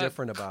what was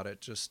different about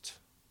it? Just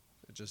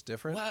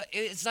different. Well,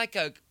 it's like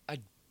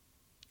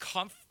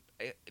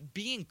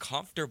being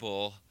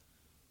comfortable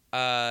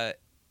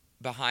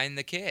behind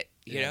the kit.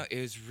 Yeah. It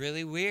was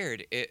really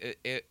weird.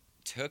 It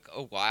took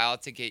a while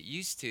to get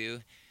used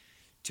to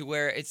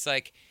where it's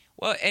like,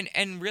 well,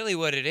 and really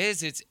what it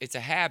is, it's a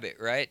habit,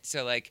 right?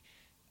 So like,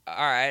 all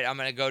right, I'm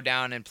gonna go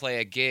down and play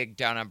a gig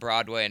down on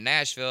Broadway in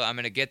Nashville. I'm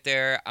gonna get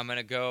there. I'm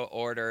gonna go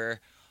order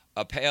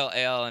a pale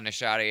ale and a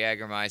shot of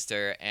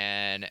Jägermeister,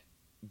 and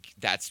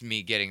that's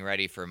me getting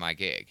ready for my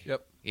gig.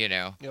 Yep.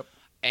 Yep.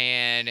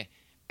 And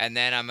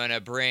then I'm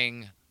gonna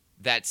bring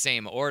that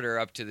same order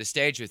up to the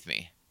stage with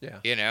me. Yeah.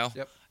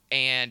 Yep.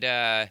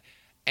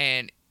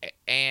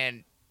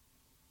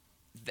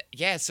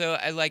 So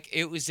I like,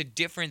 it was a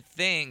different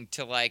thing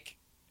to like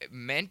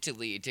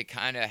mentally to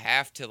kind of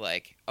have to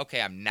like,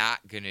 okay, I'm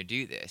not gonna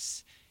do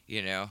this,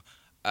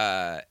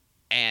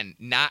 and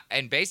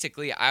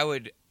basically I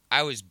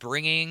was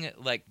bringing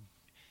like,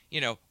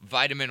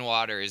 vitamin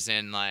waters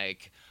and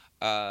like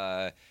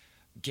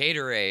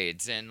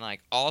Gatorades and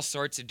like all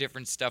sorts of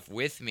different stuff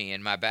with me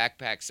in my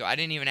backpack, so I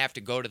didn't even have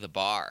to go to the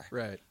bar.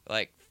 Right.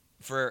 Like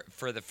for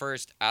the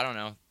first, I don't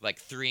know, like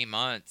 3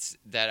 months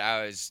that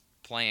I was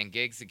playing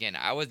gigs again,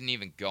 I wasn't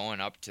even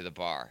going up to the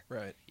bar.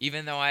 Right.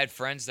 Even though I had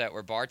friends that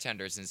were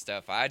bartenders and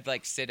stuff, I'd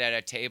like sit at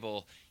a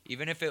table,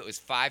 even if it was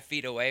 5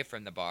 feet away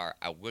from the bar,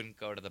 I wouldn't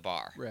go to the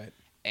bar. Right.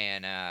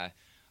 And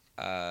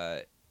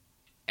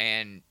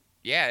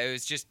yeah, it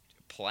was just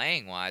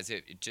playing wise,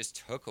 it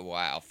just took a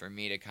while for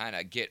me to kind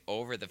of get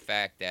over the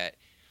fact that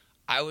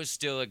I was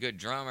still a good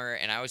drummer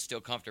and I was still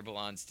comfortable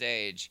on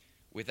stage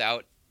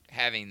without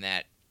having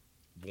that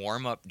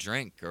warm-up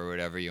drink or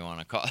whatever you want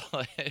to call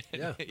it.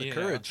 Yeah, the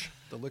courage,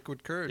 the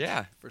liquid courage.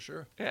 Yeah, for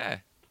sure. Yeah.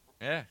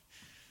 But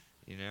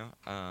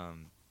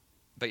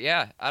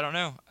yeah, I don't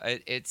know.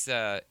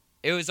 It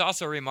was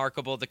also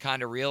remarkable to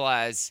kind of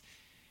realize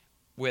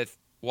with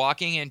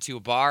walking into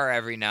a bar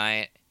every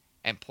night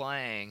and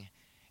playing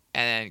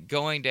and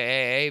going to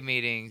AA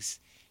meetings,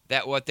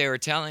 that what they were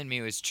telling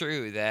me was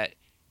true, that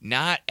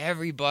not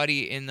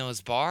everybody in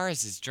those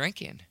bars is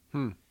drinking.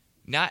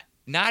 Not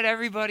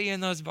everybody in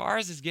those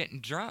bars is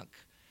getting drunk.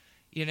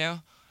 You know,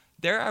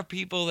 there are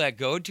people that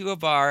go to a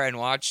bar and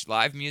watch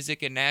live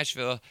music in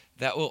Nashville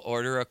that will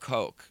order a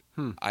Coke.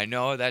 I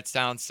know that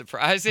sounds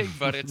surprising,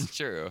 but it's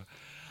true.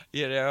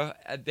 You know,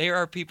 there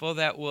are people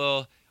that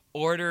will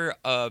order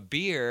a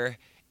beer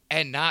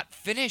and not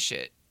finish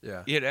it.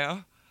 Yeah. You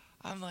know,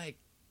 I'm like,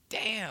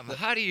 damn,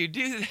 how do you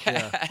do that?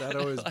 Yeah, that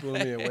always blew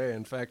me away.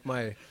 In fact,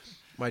 my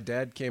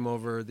dad came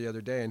over the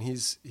other day, and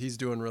he's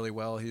doing really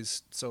well.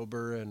 He's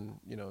sober and,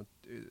 you know,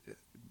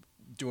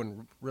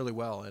 doing really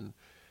well. And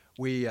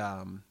we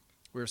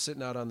were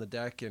sitting out on the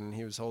deck, and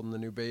he was holding the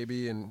new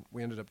baby, and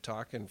we ended up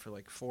talking for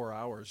like 4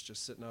 hours,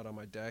 just sitting out on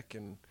my deck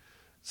and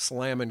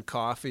slamming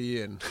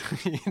coffee and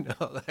you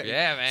know, like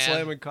yeah, man,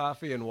 slamming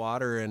coffee and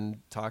water and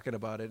talking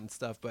about it and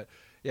stuff. But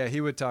yeah,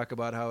 he would talk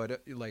about how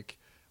it, like,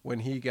 when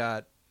he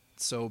got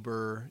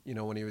sober, you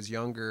know, when he was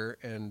younger,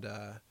 and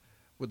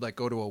would like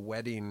go to a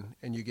wedding,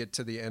 and you get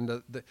to the end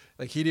of the,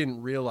 like, he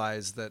didn't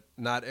realize that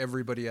not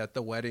everybody at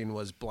the wedding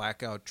was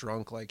blackout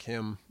drunk like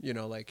him, you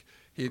know, like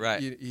he'd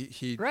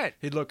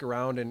look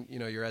around, and, you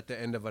know, you're at the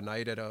end of a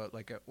night at a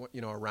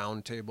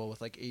round table with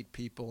like 8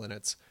 people, and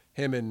it's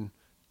him and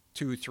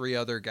 2-3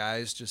 other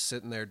guys just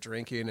sitting there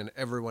drinking, and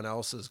everyone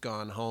else has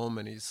gone home,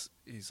 and he's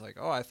like,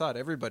 oh, I thought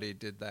everybody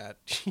did that.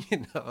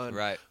 You know, and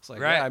it's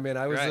like, yeah, I mean,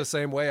 I was the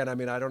same way. And I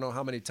mean, I don't know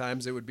how many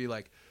times it would be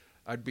like,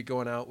 I'd be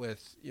going out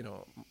with, you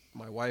know,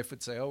 my wife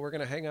would say, oh, we're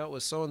going to hang out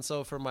with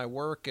so-and-so from my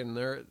work, and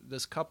they're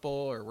this couple,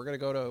 or we're going to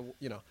go to,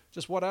 you know,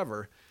 just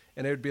whatever.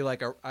 And it would be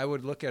like, I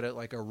would look at it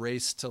like a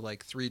race to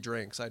like 3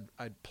 drinks.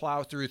 I'd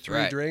plow through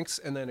 3 drinks,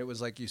 and then it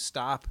was like, you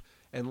stop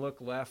and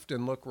look left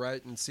and look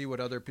right and see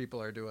what other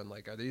people are doing.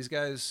 Like, are these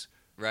guys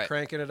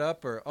cranking it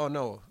up, or, oh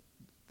no,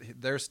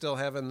 they're still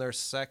having their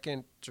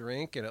second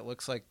drink, and it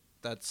looks like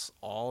that's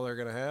all they're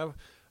going to have.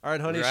 All right,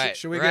 honey,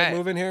 should we get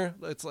moving here?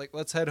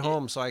 Let's head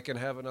home so I can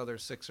have another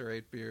 6 or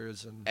 8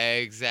 beers. And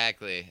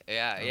exactly.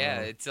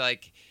 Yeah. It's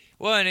like,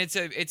 well, and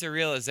it's a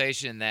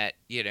realization that,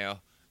 you know,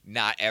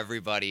 not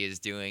everybody is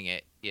doing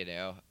it, you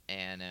know.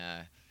 And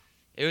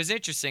it was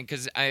interesting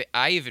because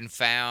I even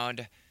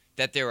found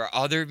that there were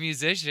other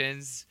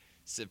musicians,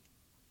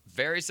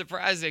 very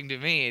surprising to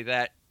me,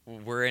 that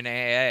were in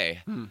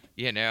AA,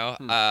 you know,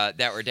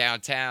 that were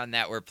downtown,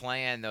 that were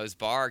playing those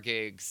bar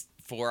gigs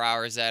 4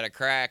 hours at a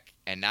crack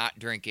and not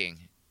drinking.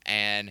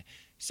 And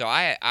so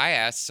I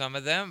asked some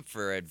of them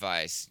for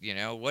advice, you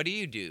know, what do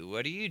you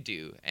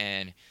do?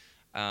 And,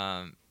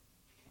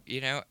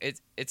 you know,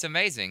 it's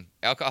amazing.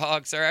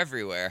 Alcoholics are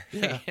everywhere.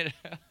 Yeah. You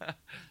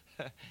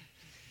know?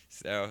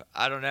 So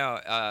I don't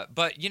know.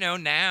 But, you know,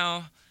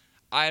 now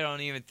I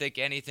don't even think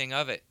anything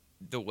of it.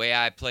 The way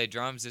I play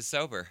drums is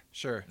sober.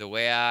 Sure. The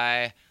way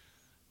I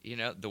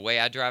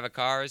drive a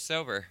car is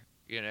sober.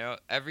 You know,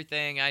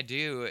 everything I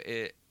do,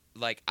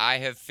 like, I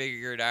have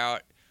figured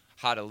out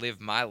how to live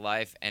my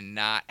life and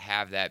not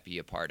have that be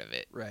a part of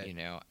it. Right. You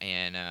know,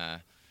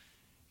 and,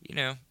 you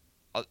know,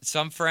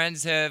 some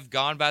friends have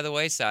gone by the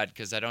wayside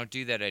because I don't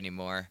do that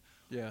anymore.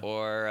 Yeah.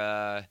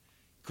 Or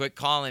quit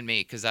calling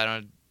me because I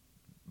don't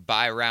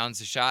buy rounds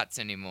of shots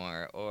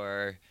anymore,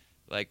 or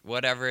like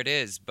whatever it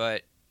is.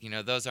 But, you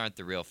know, those aren't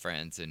the real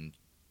friends, and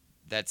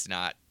that's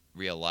not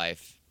real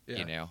life,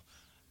 you know.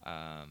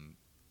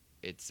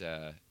 It's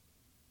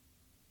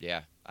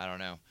yeah, I don't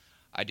know.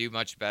 I do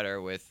much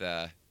better with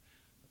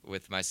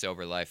my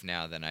sober life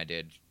now than I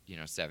did, you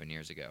know, 7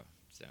 years ago.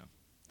 So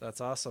that's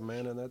awesome,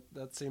 man. And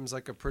that seems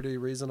like a pretty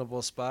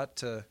reasonable spot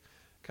to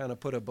kind of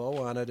put a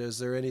bow on it. Is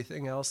there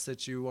anything else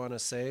that you want to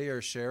say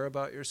or share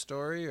about your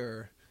story,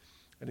 or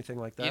anything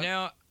like that? You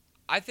know,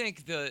 I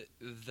think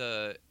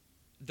the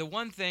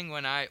one thing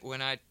when I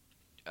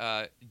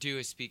do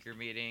a speaker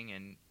meeting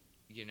and,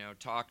 you know,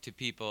 talk to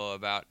people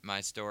about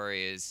my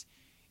story is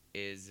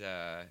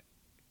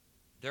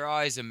they're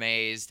always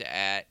amazed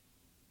at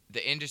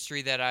the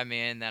industry that I'm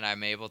in, that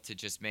I'm able to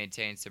just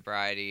maintain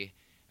sobriety,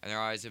 and they're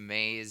always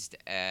amazed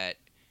at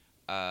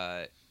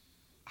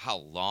how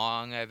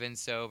long I've been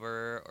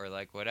sober, or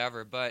like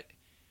whatever. But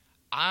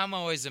I'm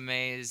always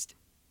amazed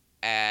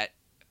at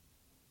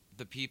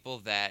the people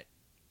that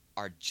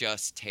are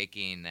just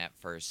taking that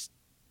first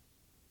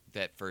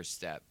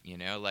step, you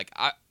know. Like,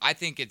 I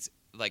think it's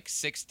like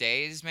 6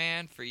 days,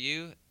 man, for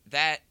you,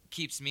 that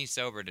keeps me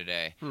sober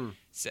today.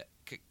 So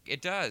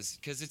it does,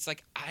 because it's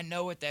like, I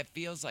know what that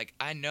feels like.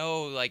 I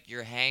know, like,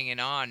 you're hanging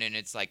on, and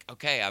it's like,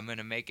 okay, I'm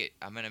gonna make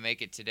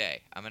it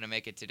today,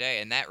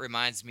 and that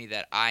reminds me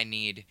that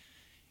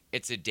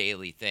it's a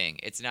daily thing.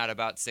 It's not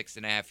about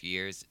 6.5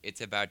 years.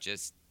 It's about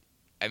just,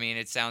 I mean,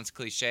 it sounds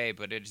cliche,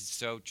 but it is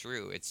so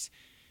true. It's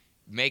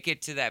make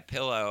it to that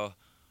pillow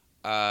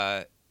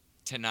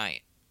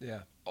tonight. Yeah.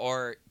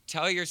 Or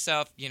tell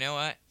yourself, you know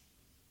what?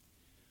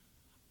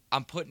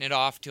 I'm putting it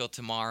off till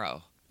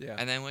tomorrow. Yeah.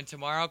 And then when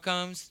tomorrow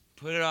comes,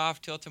 put it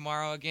off till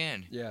tomorrow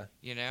again. Yeah.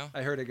 You know?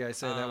 I heard a guy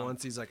say that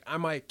once. He's like, I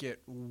might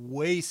get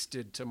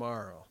wasted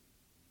tomorrow,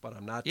 but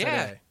I'm not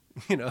today.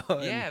 you know.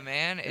 Yeah,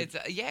 man. It's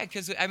yeah,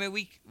 because I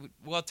mean,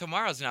 well,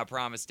 tomorrow's not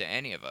promised to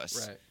any of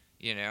us, Right.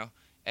 you know,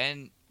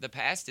 and the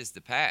past is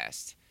the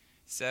past.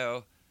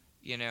 So,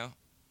 you know,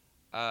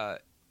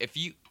 if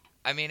you,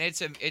 I mean,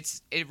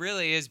 it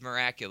really is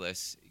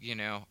miraculous, you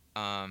know,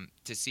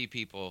 to see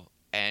people,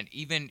 and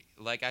even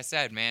like I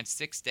said, man,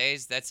 6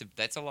 days, that's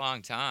a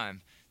long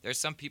time. There's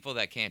some people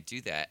that can't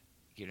do that,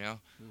 you know,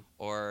 Mm.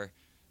 or,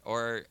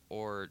 or,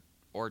 or,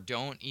 or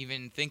don't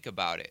even think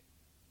about it,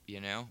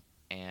 you know,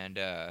 and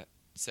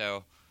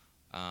so,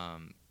 I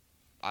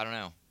don't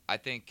know. I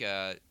think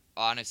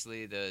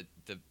honestly, the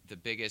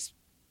biggest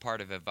part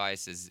of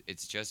advice is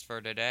it's just for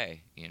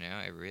today. You know,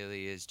 it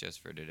really is just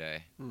for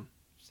today. Hmm.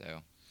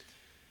 So,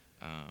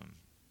 um,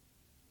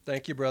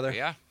 Thank you, brother. but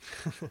yeah,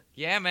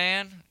 yeah,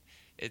 man.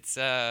 It's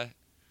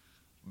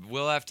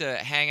we'll have to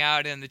hang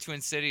out in the Twin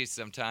Cities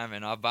sometime,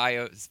 and I'll buy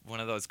you one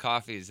of those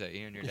coffees that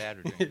you and your dad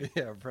were drinking.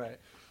 Yeah, right.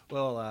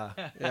 Well,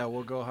 yeah,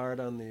 we'll go hard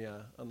on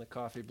the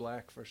coffee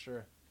black for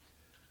sure.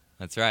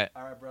 That's right.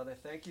 All right, brother.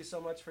 Thank you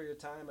so much for your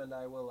time, and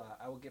I will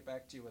get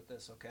back to you with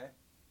this. Okay.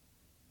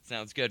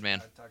 Sounds good,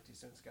 man. I'll talk to you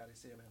soon, Scotty.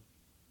 See you, man.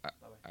 All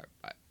Bye-bye. right,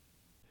 bye.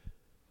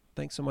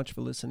 Thanks so much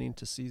for listening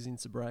to Seizing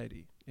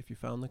Sobriety. If you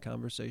found the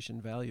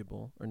conversation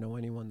valuable or know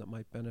anyone that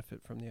might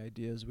benefit from the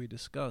ideas we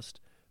discussed,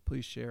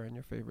 please share on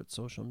your favorite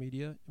social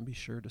media and be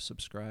sure to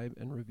subscribe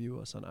and review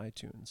us on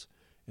iTunes.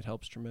 It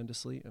helps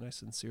tremendously, and I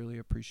sincerely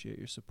appreciate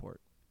your support.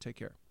 Take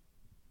care.